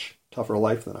 much tougher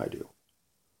life than I do.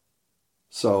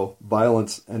 So,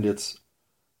 violence and its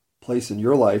place in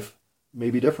your life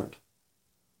may be different.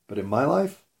 But in my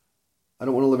life, I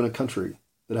don't want to live in a country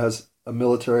that has a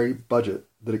military budget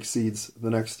that exceeds the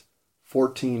next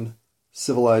 14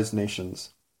 civilized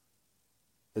nations.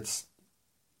 It's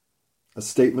a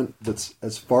statement that's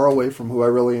as far away from who I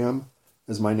really am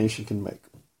as my nation can make.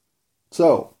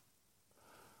 So,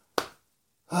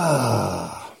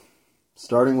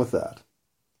 starting with that.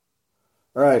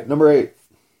 All right, number 8.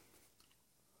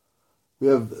 We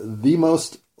have the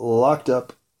most locked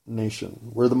up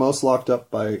nation. We're the most locked up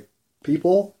by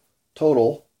people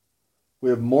total.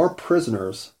 We have more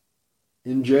prisoners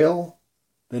in jail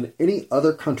than any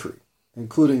other country,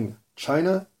 including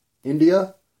China,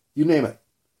 India, you name it.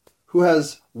 Who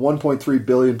has 1.3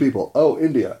 billion people? Oh,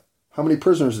 India. How many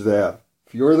prisoners do they have?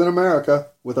 Fewer than America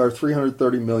with our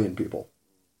 330 million people.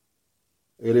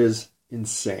 It is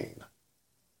insane.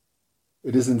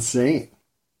 It is insane.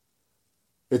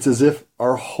 It's as if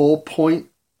our whole point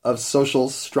of social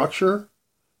structure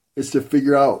is to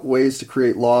figure out ways to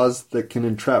create laws that can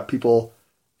entrap people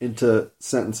into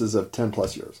sentences of 10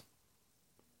 plus years.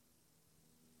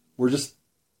 We're just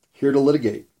here to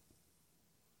litigate.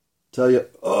 Tell you,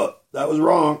 oh, that was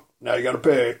wrong. Now you got to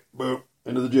pay. Boom.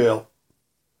 Into the jail.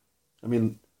 I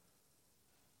mean,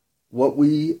 what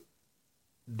we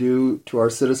do to our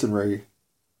citizenry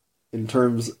in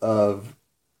terms of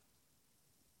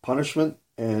punishment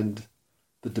and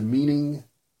the demeaning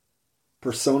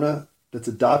persona that's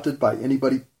adopted by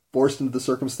anybody forced into the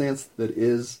circumstance that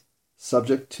is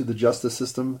subject to the justice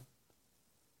system.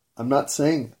 I'm not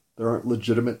saying there aren't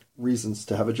legitimate reasons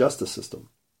to have a justice system.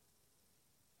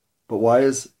 But why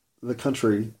is the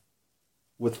country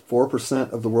with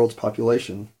 4% of the world's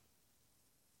population,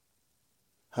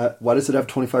 why does it have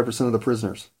 25% of the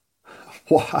prisoners?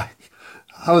 Why?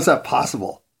 How is that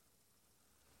possible?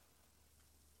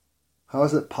 How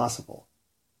is it possible?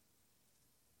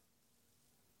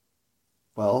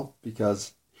 Well,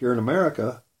 because here in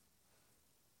America,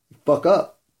 you fuck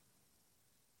up,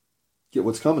 get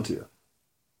what's coming to you.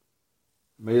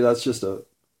 Maybe that's just a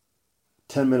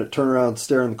 10-minute turnaround,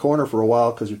 stare in the corner for a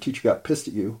while because your teacher got pissed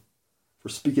at you for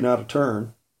speaking out of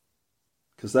turn,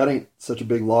 because that ain't such a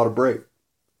big law to break.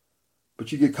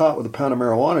 But you get caught with a pound of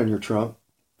marijuana in your trunk,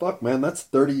 fuck, man, that's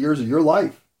 30 years of your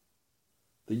life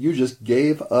that you just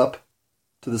gave up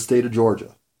to the state of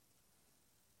Georgia.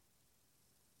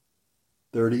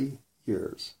 30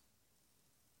 years.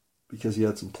 Because you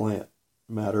had some plant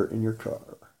matter in your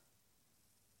car.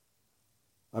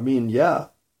 I mean, yeah,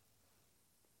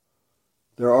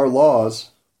 there are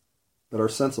laws that are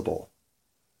sensible.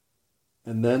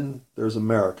 And then there's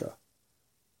America,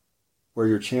 where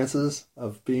your chances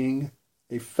of being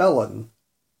a felon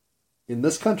in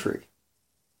this country,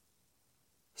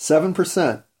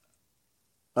 7%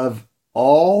 of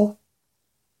all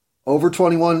over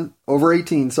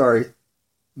 18,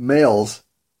 males,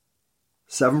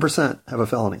 7% have a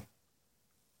felony.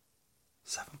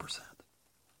 7%.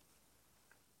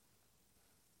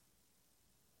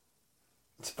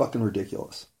 It's fucking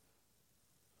ridiculous.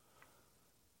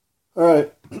 All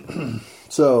right.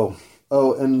 So,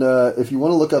 and if you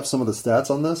want to look up some of the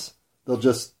stats on this, they'll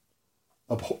just...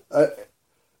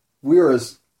 we are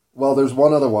as... Well, there's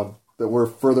one other one that we're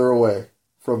further away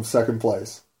from second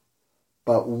place.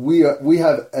 But we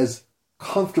have as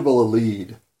comfortable a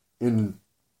lead in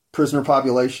prisoner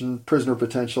population, prisoner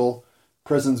potential,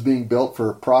 prisons being built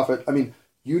for profit. I mean,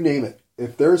 you name it.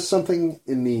 If there's something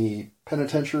in the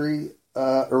penitentiary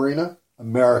arena,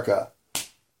 America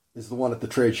is the one at the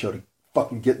trade show to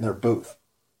fucking get in their booth.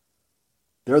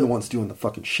 They're the ones doing the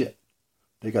fucking shit.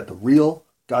 They got the real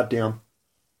goddamn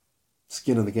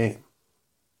skin in the game.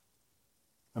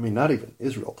 I mean, not even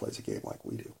Israel plays a game like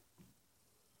we do.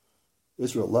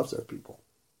 Israel loves their people.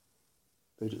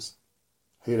 They just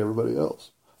hate everybody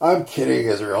else. I'm kidding,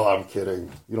 Israel. I'm kidding.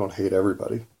 You don't hate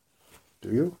everybody,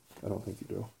 do you? I don't think you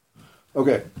do.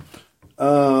 Okay.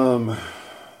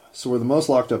 So we're the most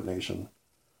locked up nation.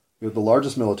 We have the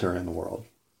largest military in the world.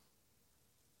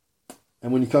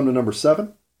 And when you come to number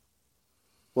 7,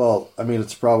 well, I mean,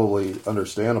 it's probably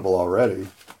understandable already,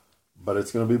 but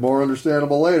it's going to be more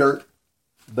understandable later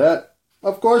that,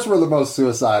 of course, we're the most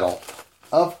suicidal.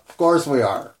 Of course we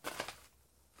are.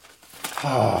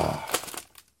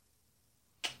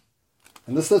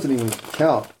 And this doesn't even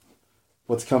count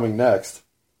what's coming next.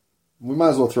 We might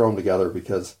as well throw them together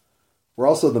because we're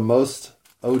also the most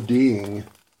ODing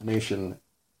nation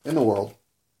in the world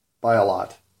by a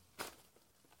lot.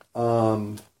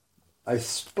 I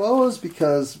suppose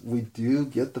because we do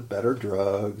get the better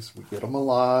drugs, we get them a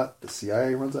lot. The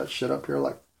CIA runs that shit up here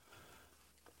like...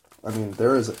 I mean,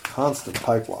 there is a constant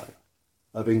pipeline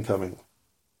of incoming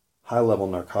high-level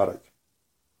narcotic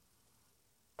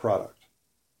product.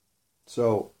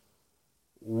 So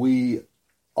we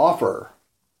offer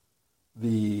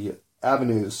the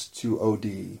avenues to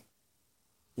OD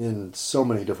in so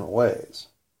many different ways.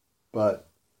 But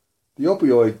the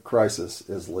opioid crisis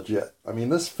is legit. I mean,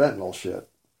 this fentanyl shit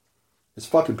is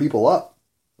fucking people up.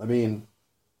 I mean,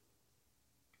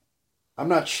 I'm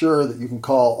not sure that you can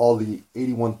call all the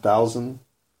 81,000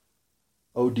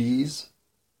 ODs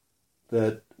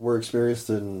that were experienced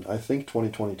in, I think,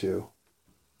 2022.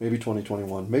 Maybe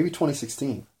 2021. Maybe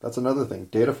 2016. That's another thing.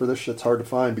 Data for this shit's hard to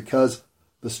find because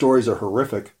the stories are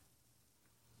horrific.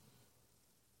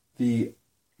 The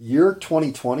year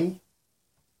 2020,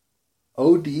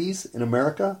 ODs in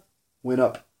America went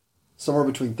up somewhere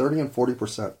between 30 and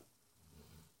 40%.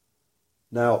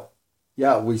 Now,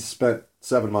 yeah, we spent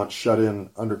 7 months shut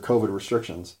in under COVID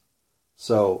restrictions.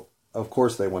 So, of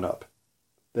course they went up.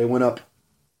 They went up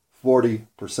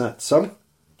 40%. Some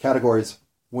categories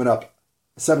went up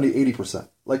 70, 80%.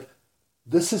 Like,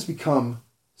 this has become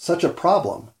such a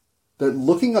problem that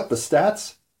looking up the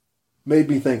stats made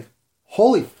me think,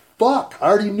 holy fuck, I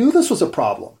already knew this was a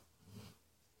problem.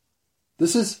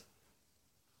 This is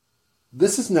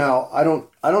now, I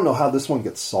don't know how this one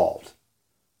gets solved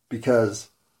because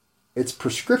it's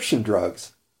prescription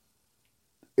drugs.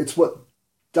 It's what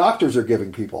doctors are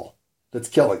giving people that's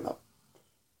killing them.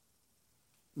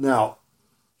 Now,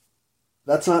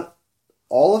 that's not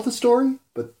all of the story,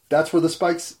 but that's where the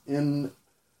spikes in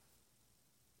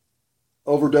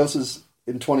overdoses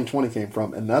in 2020 came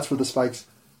from. And that's where the spikes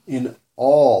in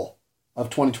all of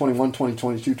 2021,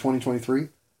 2022, 2023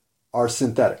 are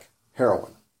synthetic.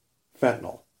 Heroin,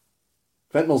 fentanyl.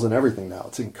 Fentanyl's in everything now.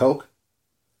 It's in Coke.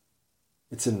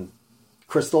 It's in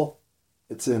crystal.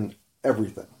 It's in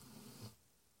everything.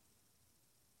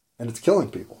 And it's killing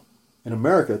people. In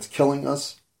America, it's killing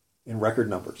us in record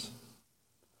numbers.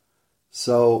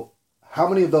 So, how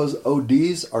many of those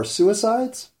ODs are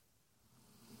suicides?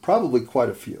 Probably quite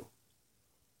a few.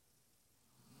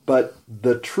 But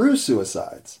the true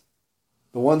suicides,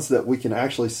 the ones that we can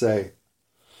actually say,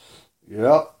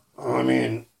 yep, I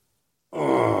mean,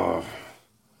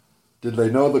 did they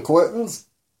know the Clintons?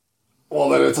 Well,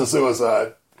 then it's a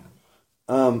suicide.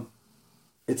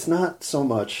 It's not so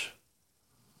much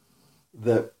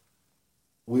that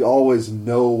we always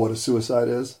know what a suicide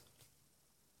is.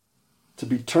 To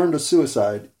be turned to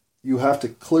suicide, you have to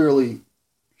clearly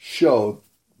show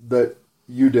that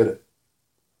you did it.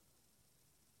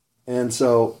 And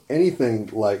so anything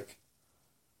like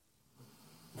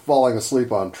falling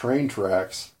asleep on train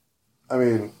tracks, I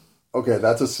mean, okay,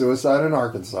 that's a suicide in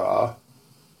Arkansas.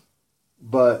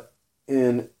 But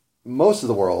in most of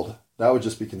the world, that would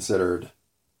just be considered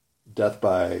death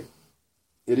by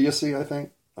idiocy, I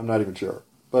think. I'm not even sure.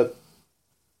 But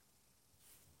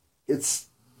it's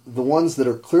the ones that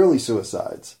are clearly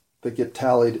suicides that get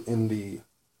tallied in the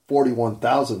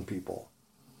 41,000 people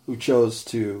who chose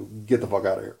to get the fuck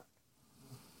out of here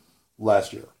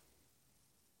last year.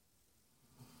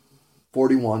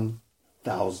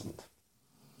 41,000.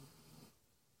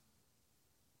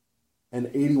 And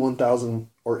 81,000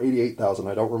 or 88,000,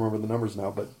 I don't remember the numbers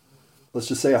now, but let's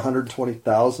just say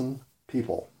 120,000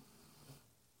 people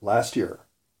last year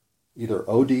either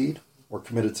OD'd or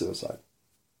committed suicide.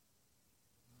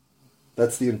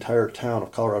 That's the entire town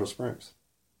of Colorado Springs.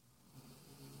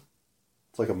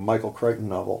 It's like a Michael Crichton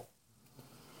novel.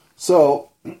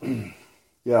 So,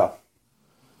 yeah.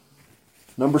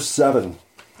 Number 7.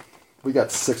 We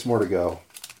got 6 more to go.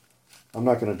 I'm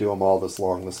not going to do them all this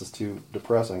long. This is too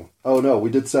depressing. Oh no, we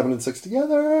did 7 and 6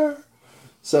 together.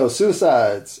 So,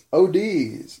 suicides,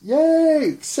 ODs. Yay!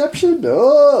 Exception.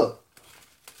 Oh.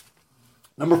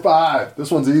 Number 5.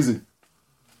 This one's easy.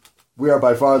 We are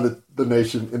by far the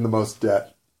nation in the most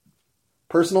debt.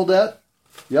 Personal debt?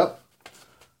 Yep.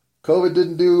 COVID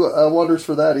didn't do wonders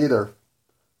for that either.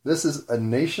 This is a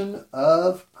nation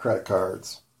of credit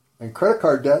cards. And credit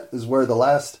card debt is where the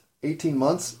last 18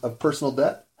 months of personal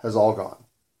debt has all gone.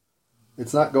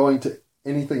 It's not going to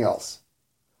anything else.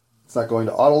 It's not going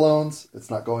to auto loans. It's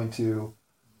not going to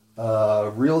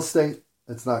real estate.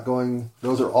 It's not going...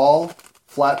 Those are all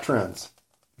flat trends.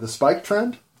 The spike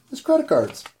trend is credit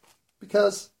cards.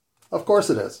 Because, of course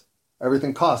it is.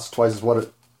 Everything costs twice as what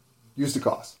it used to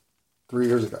cost 3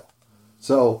 years ago.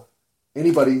 So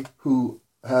anybody who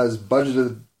has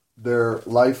budgeted their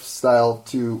lifestyle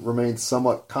to remain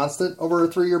somewhat constant over a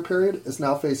 3-year period is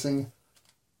now facing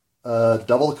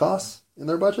double the costs in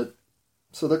their budget.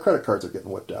 So their credit cards are getting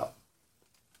whipped out.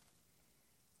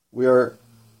 We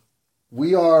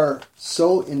are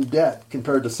so in debt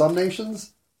compared to some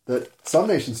nations that some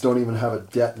nations don't even have a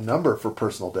debt number for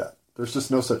personal debt. There's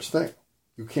just no such thing.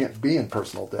 You can't be in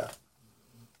personal debt.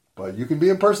 But you can be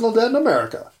in personal debt in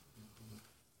America.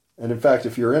 And in fact,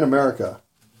 if you're in America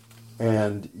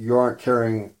and you aren't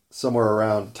carrying somewhere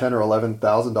around $10,000 or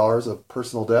 $11,000 of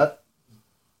personal debt,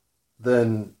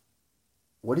 then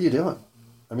what are you doing?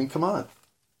 I mean, come on.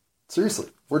 Seriously,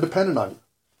 we're dependent on you.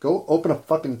 Go open a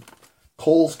fucking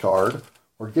Kohl's card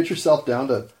or get yourself down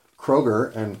to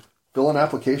Kroger and fill an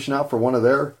application out for one of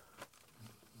their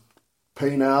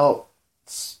pay now,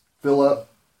 fill up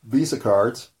Visa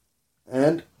cards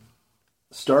and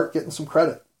start getting some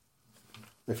credit.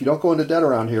 If you don't go into debt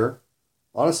around here,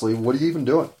 honestly, what are you even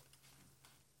doing?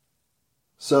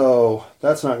 So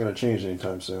that's not going to change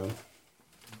anytime soon.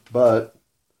 But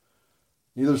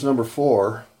neither's number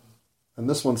 4. And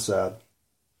this one's sad.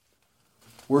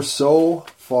 We're so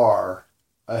far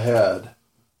ahead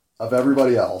of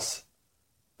everybody else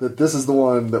that this is the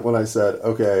one that when I said,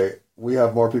 okay, we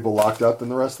have more people locked up than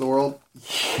the rest of the world.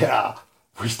 Yeah,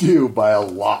 we do by a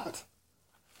lot.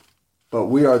 But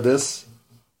we are this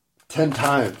 10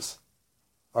 times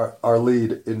our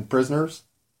lead in prisoners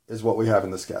is what we have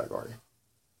in this category.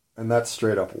 And that's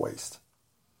straight up waste.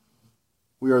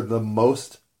 We are the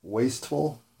most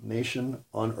wasteful nation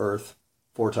on earth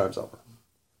 4 times over.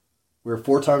 We are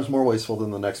 4 times more wasteful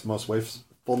than the next most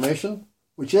wasteful nation,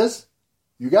 which is,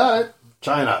 you got it,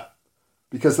 China.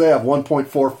 Because they have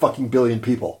 1.4 fucking billion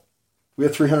people. We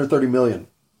have 330 million.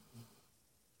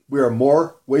 We are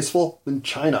more wasteful than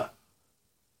China.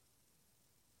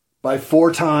 By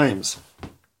 4 times.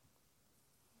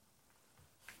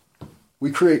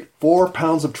 We create 4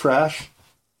 pounds of trash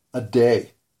a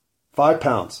day. 5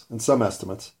 pounds in some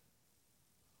estimates.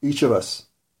 Each of us.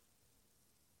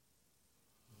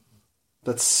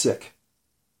 That's sick.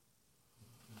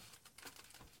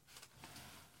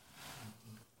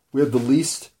 We have the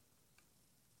least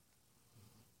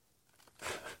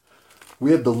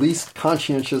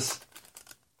conscientious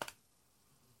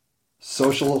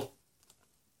social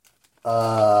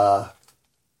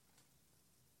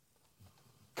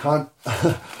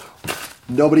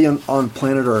nobody on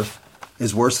planet Earth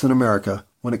is worse than America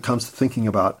when it comes to thinking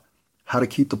about how to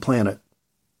keep the planet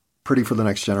pretty for the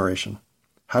next generation.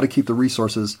 How to keep the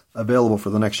resources available for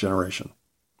the next generation.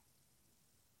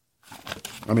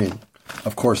 I mean,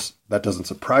 of course, that doesn't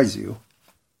surprise you.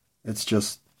 It's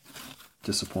just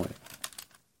disappointing.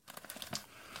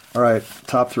 All right,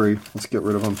 top 3. Let's get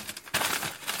rid of them.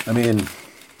 I mean,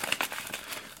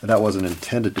 that wasn't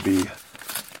intended to be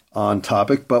on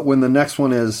topic, but when the next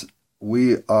one is,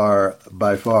 we are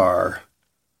by far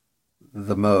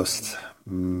the most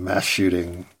mass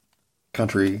shooting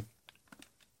country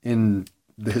in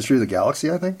the history of the galaxy,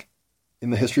 I think.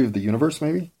 In the history of the universe,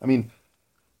 maybe. I mean,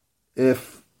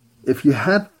 if you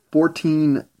had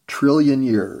 14 trillion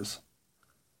years,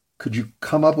 could you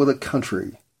come up with a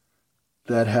country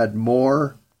that had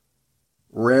more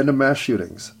random mass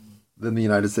shootings than the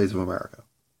United States of America?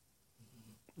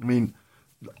 I mean,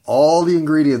 all the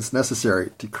ingredients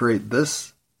necessary to create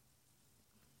this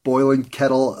boiling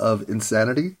kettle of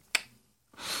insanity,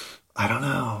 I don't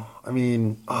know. I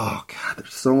mean, oh God,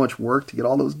 there's so much work to get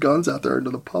all those guns out there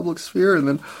into the public sphere, and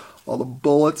then all the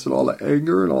bullets and all the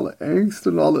anger and all the angst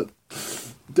and all the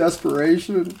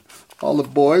desperation and all the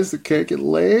boys that can't get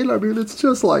laid. I mean, it's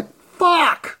just like,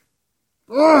 fuck!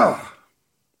 Ugh!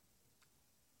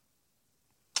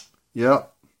 Yep.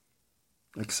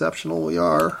 Exceptional we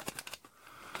are.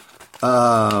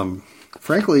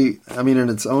 Frankly, I mean, in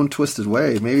its own twisted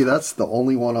way, maybe that's the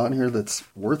only one on here that's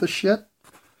worth a shit.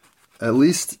 At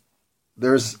least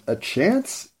there's a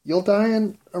chance you'll die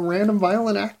in a random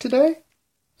violent act today.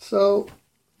 So,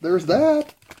 there's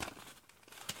that.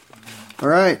 All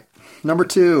right, number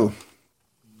 2.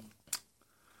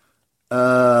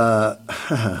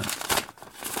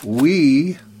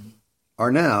 We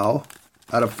are now,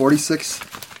 out of 46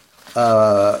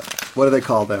 what do they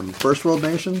call them? First world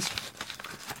nations?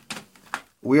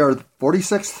 We are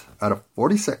 46th out of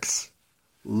 46.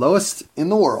 Lowest in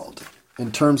the world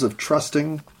in terms of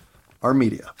trusting our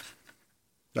media.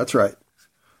 That's right.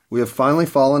 We have finally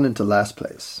fallen into last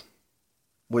place.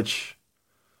 Which,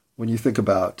 when you think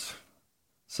about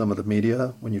some of the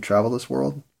media, when you travel this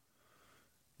world,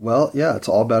 well, yeah, it's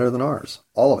all better than ours.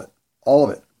 All of it. All of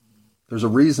it. There's a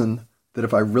reason that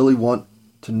if I really want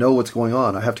to know what's going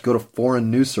on, I have to go to foreign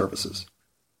news services.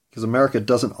 Because America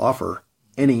doesn't offer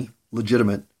any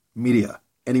legitimate media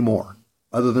anymore,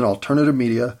 other than alternative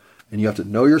media, and you have to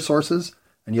know your sources,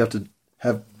 and you have to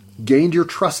have gained your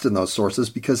trust in those sources,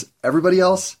 because everybody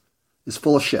else is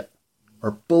full of shit,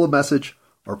 or full of message,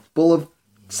 or full of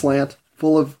slant,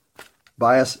 full of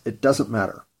bias. It doesn't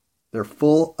matter. They're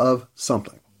full of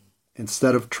something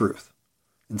instead of truth.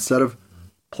 Instead of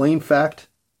plain fact,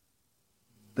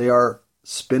 they are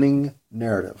spinning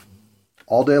narrative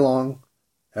all day long,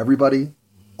 everybody,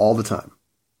 all the time.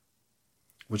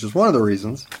 Which is one of the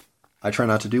reasons I try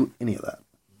not to do any of that.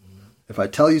 If I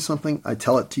tell you something, I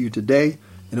tell it to you today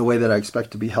in a way that I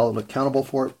expect to be held accountable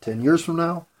for it 10 years from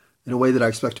now, in a way that I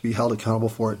expect to be held accountable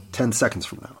for it 10 seconds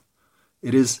from now.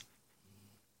 It is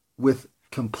with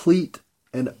complete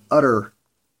and utter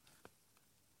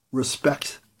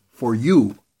respect for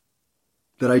you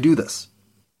that I do this.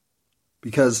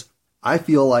 Because I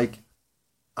feel like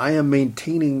I am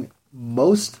maintaining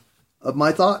most of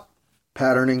my thought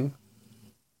patterning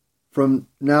from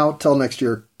now till next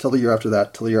year, till the year after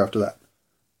that, till the year after that.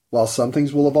 While some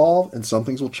things will evolve and some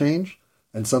things will change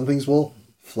and some things will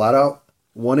flat out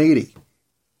 180.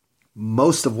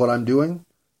 Most of what I'm doing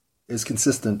is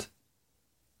consistent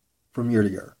from year to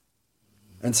year.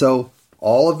 And so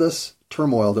all of this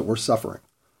turmoil that we're suffering,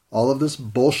 all of this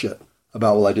bullshit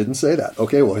about, well, I didn't say that.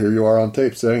 Okay, well, here you are on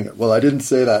tape saying it. Well, I didn't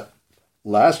say that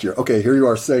last year. Okay, here you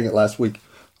are saying it last week.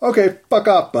 Okay, fuck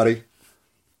off, buddy.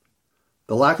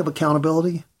 The lack of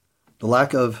accountability, the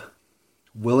lack of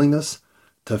willingness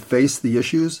to face the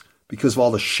issues because of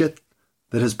all the shit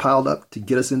that has piled up to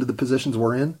get us into the positions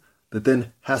we're in, that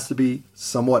then has to be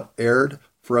somewhat aired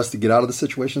for us to get out of the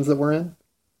situations that we're in.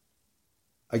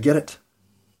 I get it.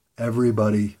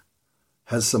 Everybody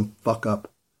has some fuck up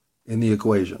in the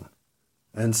equation.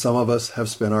 And some of us have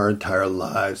spent our entire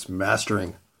lives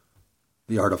mastering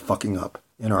the art of fucking up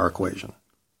in our equation.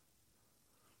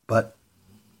 But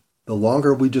the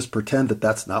longer we just pretend that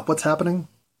that's not what's happening,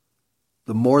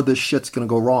 the more this shit's going to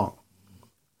go wrong.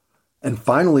 And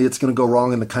finally, it's going to go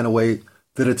wrong in the kind of way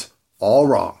that it's all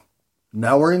wrong.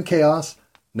 Now we're in chaos.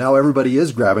 Now everybody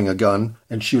is grabbing a gun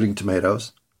and shooting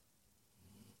tomatoes.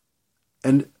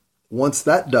 And once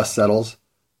that dust settles,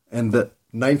 and the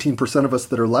 19% of us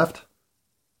that are left,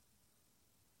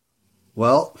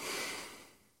 well,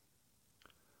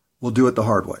 we'll do it the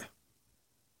hard way.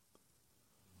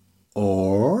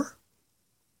 Or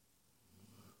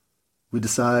we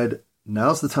decide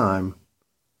now's the time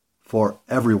for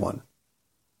everyone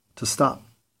to stop.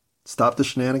 Stop the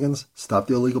shenanigans. Stop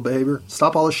the illegal behavior.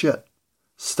 Stop all the shit.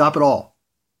 Stop it all.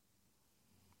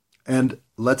 And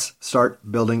let's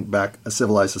start building back a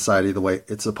civilized society the way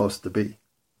it's supposed to be.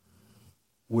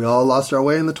 We all lost our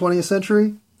way in the 20th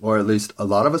century, or at least a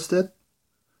lot of us did.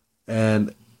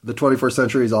 And the 21st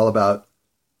century is all about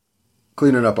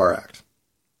cleaning up our act.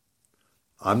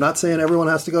 I'm not saying everyone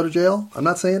has to go to jail. I'm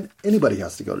not saying anybody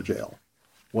has to go to jail.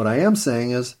 What I am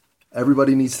saying is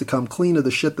everybody needs to come clean of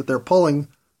the shit that they're pulling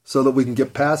so that we can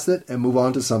get past it and move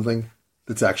on to something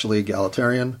that's actually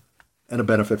egalitarian and a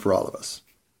benefit for all of us.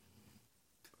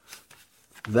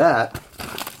 That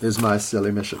is my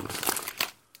silly mission.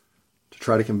 To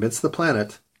try to convince the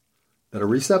planet that a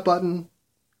reset button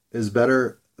is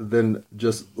better than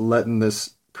just letting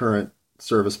this current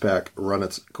service pack run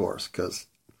its course, because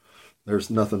there's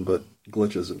nothing but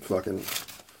glitches and fucking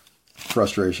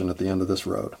frustration at the end of this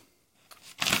road.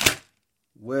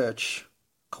 Which,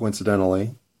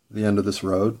 coincidentally, the end of this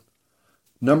road,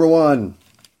 number one,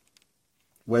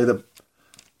 way that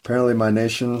apparently my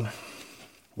nation,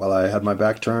 while I had my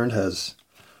back turned, has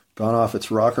gone off its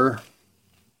rocker,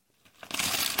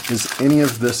 is any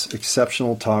of this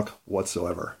exceptional talk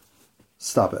whatsoever.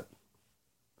 Stop it.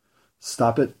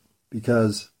 Stop it,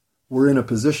 because we're in a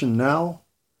position now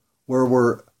where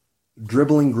we're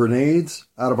dribbling grenades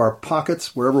out of our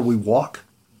pockets wherever we walk,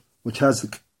 which has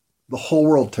the whole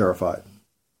world terrified.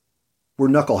 We're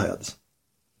knuckleheads.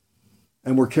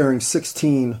 And we're carrying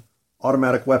 16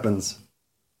 automatic weapons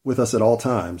with us at all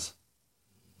times.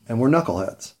 And we're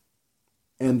knuckleheads.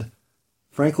 And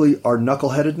frankly, our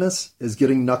knuckleheadedness is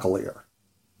getting knucklier.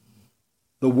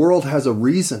 The world has a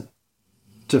reason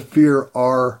to fear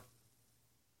our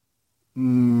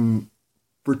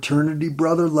fraternity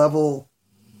brother level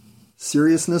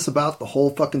seriousness about the whole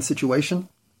fucking situation.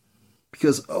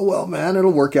 Because, oh well, man,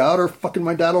 it'll work out, or fucking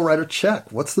my dad will write a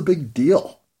check. What's the big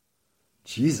deal?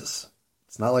 Jesus.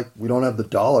 It's not like we don't have the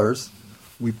dollars.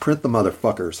 We print the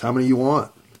motherfuckers. How many you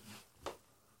want?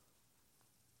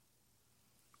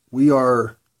 We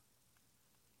are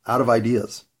out of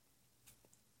ideas.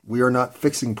 We are not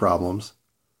fixing problems.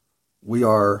 We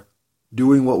are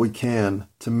doing what we can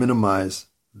to minimize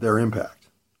their impact.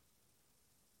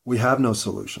 We have no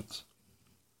solutions.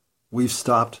 We've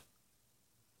stopped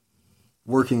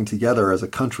working together as a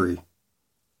country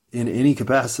in any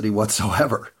capacity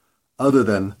whatsoever, other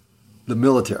than the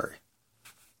military.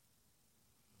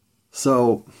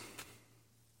 So,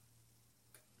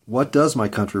 what does my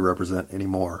country represent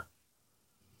anymore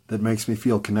that makes me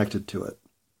feel connected to it?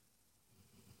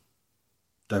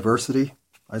 Diversity,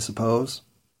 I suppose.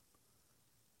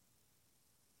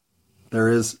 There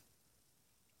is,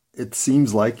 it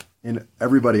seems like, in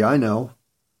everybody I know,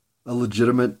 a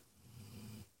legitimate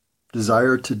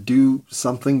desire to do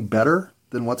something better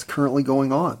than what's currently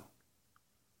going on.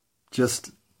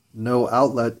 Just no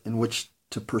outlet in which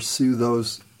to pursue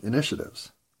those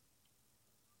initiatives.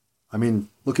 I mean,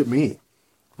 look at me,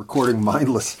 recording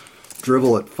mindless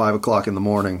drivel at 5 o'clock in the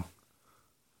morning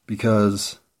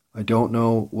because I don't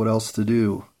know what else to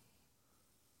do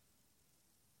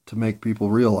to make people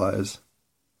realize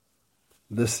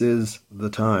this is the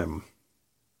time.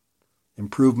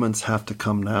 Improvements have to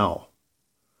come now.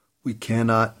 We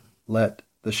cannot let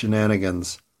the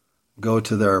shenanigans go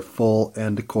to their full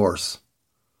end course,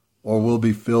 or we'll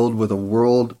be filled with a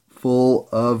world full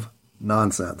of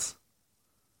nonsense.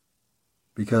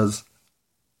 Because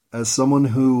as someone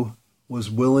who was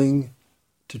willing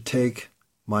to take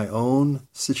my own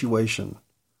situation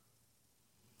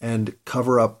and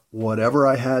cover up whatever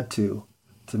I had to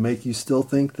make you still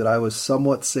think that I was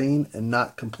somewhat sane and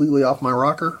not completely off my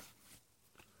rocker,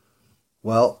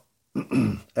 well,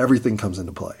 everything comes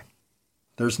into play.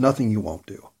 There's nothing you won't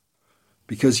do.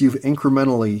 Because you've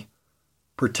incrementally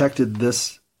protected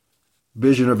this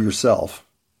vision of yourself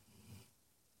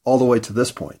all the way to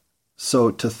this point.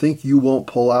 So to think you won't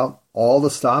pull out all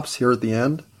the stops here at the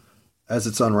end as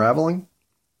it's unraveling,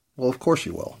 well, of course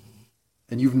you will.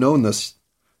 And you've known this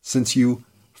since you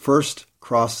first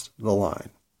crossed the line.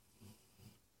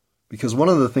 Because one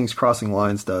of the things crossing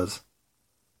lines does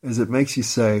is it makes you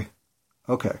say,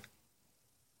 okay,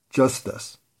 just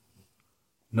this,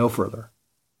 no further.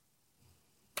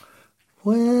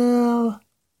 Well,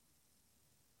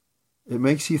 it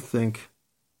makes you think,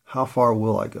 how far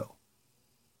will I go?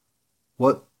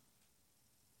 What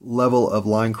level of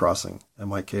line crossing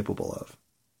am I capable of?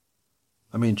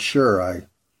 I mean, sure, I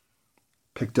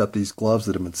picked up these gloves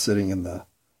that have been sitting in the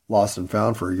lost and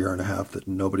found for a year and a half that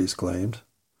nobody's claimed.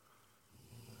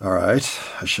 All right,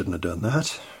 I shouldn't have done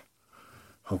that.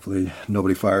 Hopefully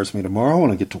nobody fires me tomorrow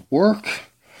when I get to work.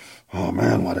 Oh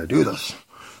man, why'd I do this?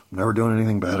 I'm never doing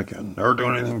anything bad again. Never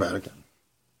doing anything bad again.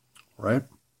 Right?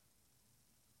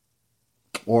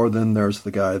 Or then there's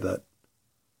the guy that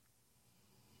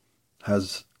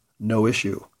has no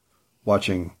issue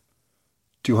watching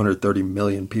 230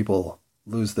 million people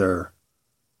lose their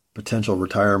potential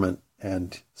retirement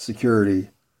and security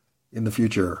in the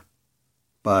future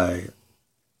by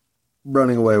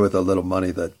running away with a little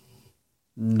money that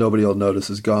nobody will notice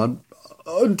is gone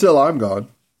until I'm gone.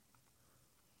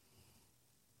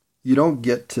 You don't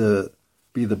get to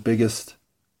be the biggest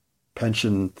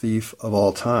pension thief of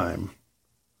all time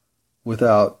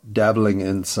without dabbling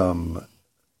in some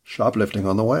shoplifting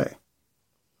on the way.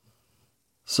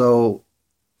 So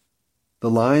the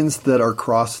lines that are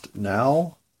crossed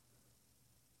now,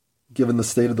 given the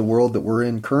state of the world that we're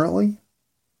in currently,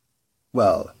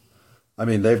 well, I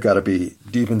mean, they've got to be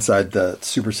deep inside the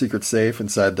super secret safe,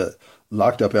 inside the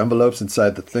locked up envelopes,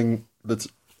 inside the thing that's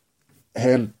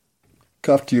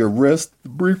handcuffed to your wrist, the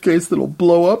briefcase that'll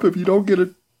blow up if you don't get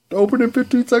it open in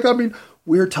 15 seconds. I mean,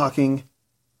 we're talking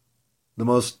the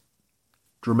most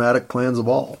dramatic plans of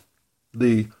all.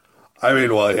 If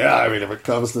it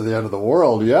comes to the end of the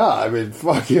world,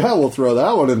 fuck yeah, we'll throw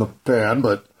that one in the pan,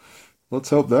 but let's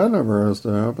hope that never has to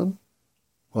happen.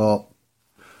 Well,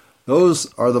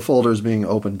 those are the folders being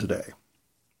opened today.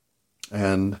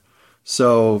 And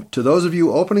so to those of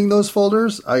you opening those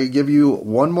folders, I give you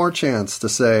one more chance to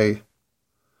say,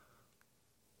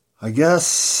 I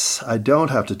guess I don't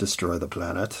have to destroy the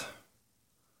planet.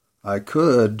 I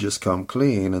could just come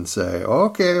clean and say,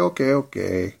 okay.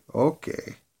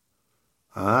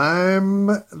 I'm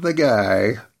the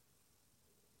guy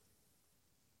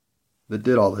that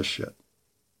did all this shit.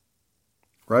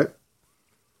 Right?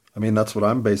 I mean, that's what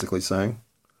I'm basically saying.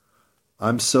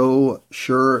 I'm so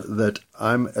sure that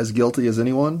I'm as guilty as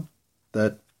anyone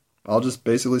that I'll just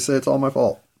basically say it's all my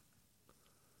fault.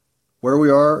 Where we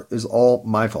are is all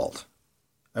my fault.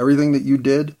 Everything that you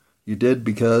did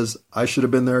because I should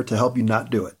have been there to help you not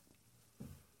do it.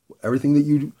 Everything that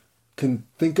you can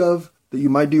think of that you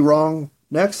might do wrong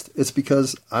next, it's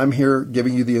because I'm here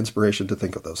giving you the inspiration to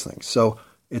think of those things. So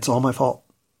it's all my fault.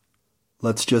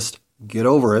 Let's just get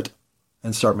over it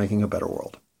and start making a better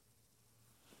world.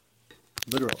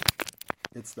 Literally.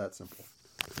 It's that simple.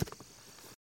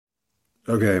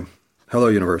 Okay. Hello,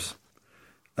 universe.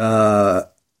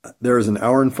 There is an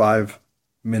hour and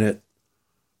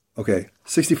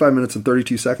 65 minutes and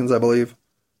 32 seconds, I believe,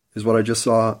 is what I just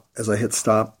saw as I hit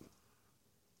stop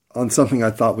on something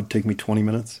I thought would take me 20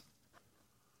 minutes.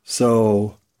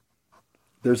 So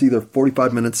there's either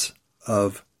 45 minutes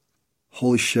of,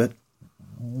 holy shit,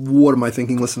 what am I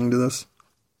thinking listening to this?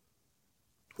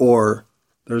 Or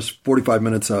there's 45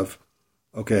 minutes of,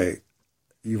 okay,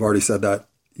 you've already said that.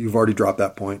 You've already dropped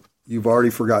that point. You've already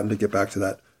forgotten to get back to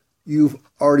that. You've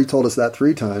already told us that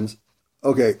 3 times.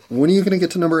 Okay, when are you going to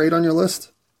get to number 8 on your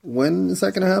list? When is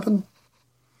that going to happen?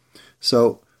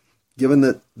 So, given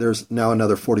that there's now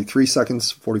another 43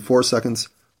 seconds, 44 seconds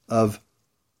of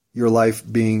your life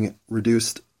being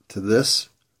reduced to this,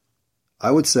 I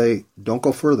would say don't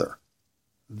go further.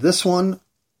 This one,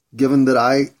 given that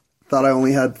I thought I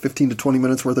only had 15 to 20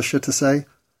 minutes worth of shit to say,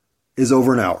 is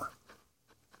over an hour.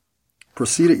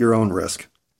 Proceed at your own risk.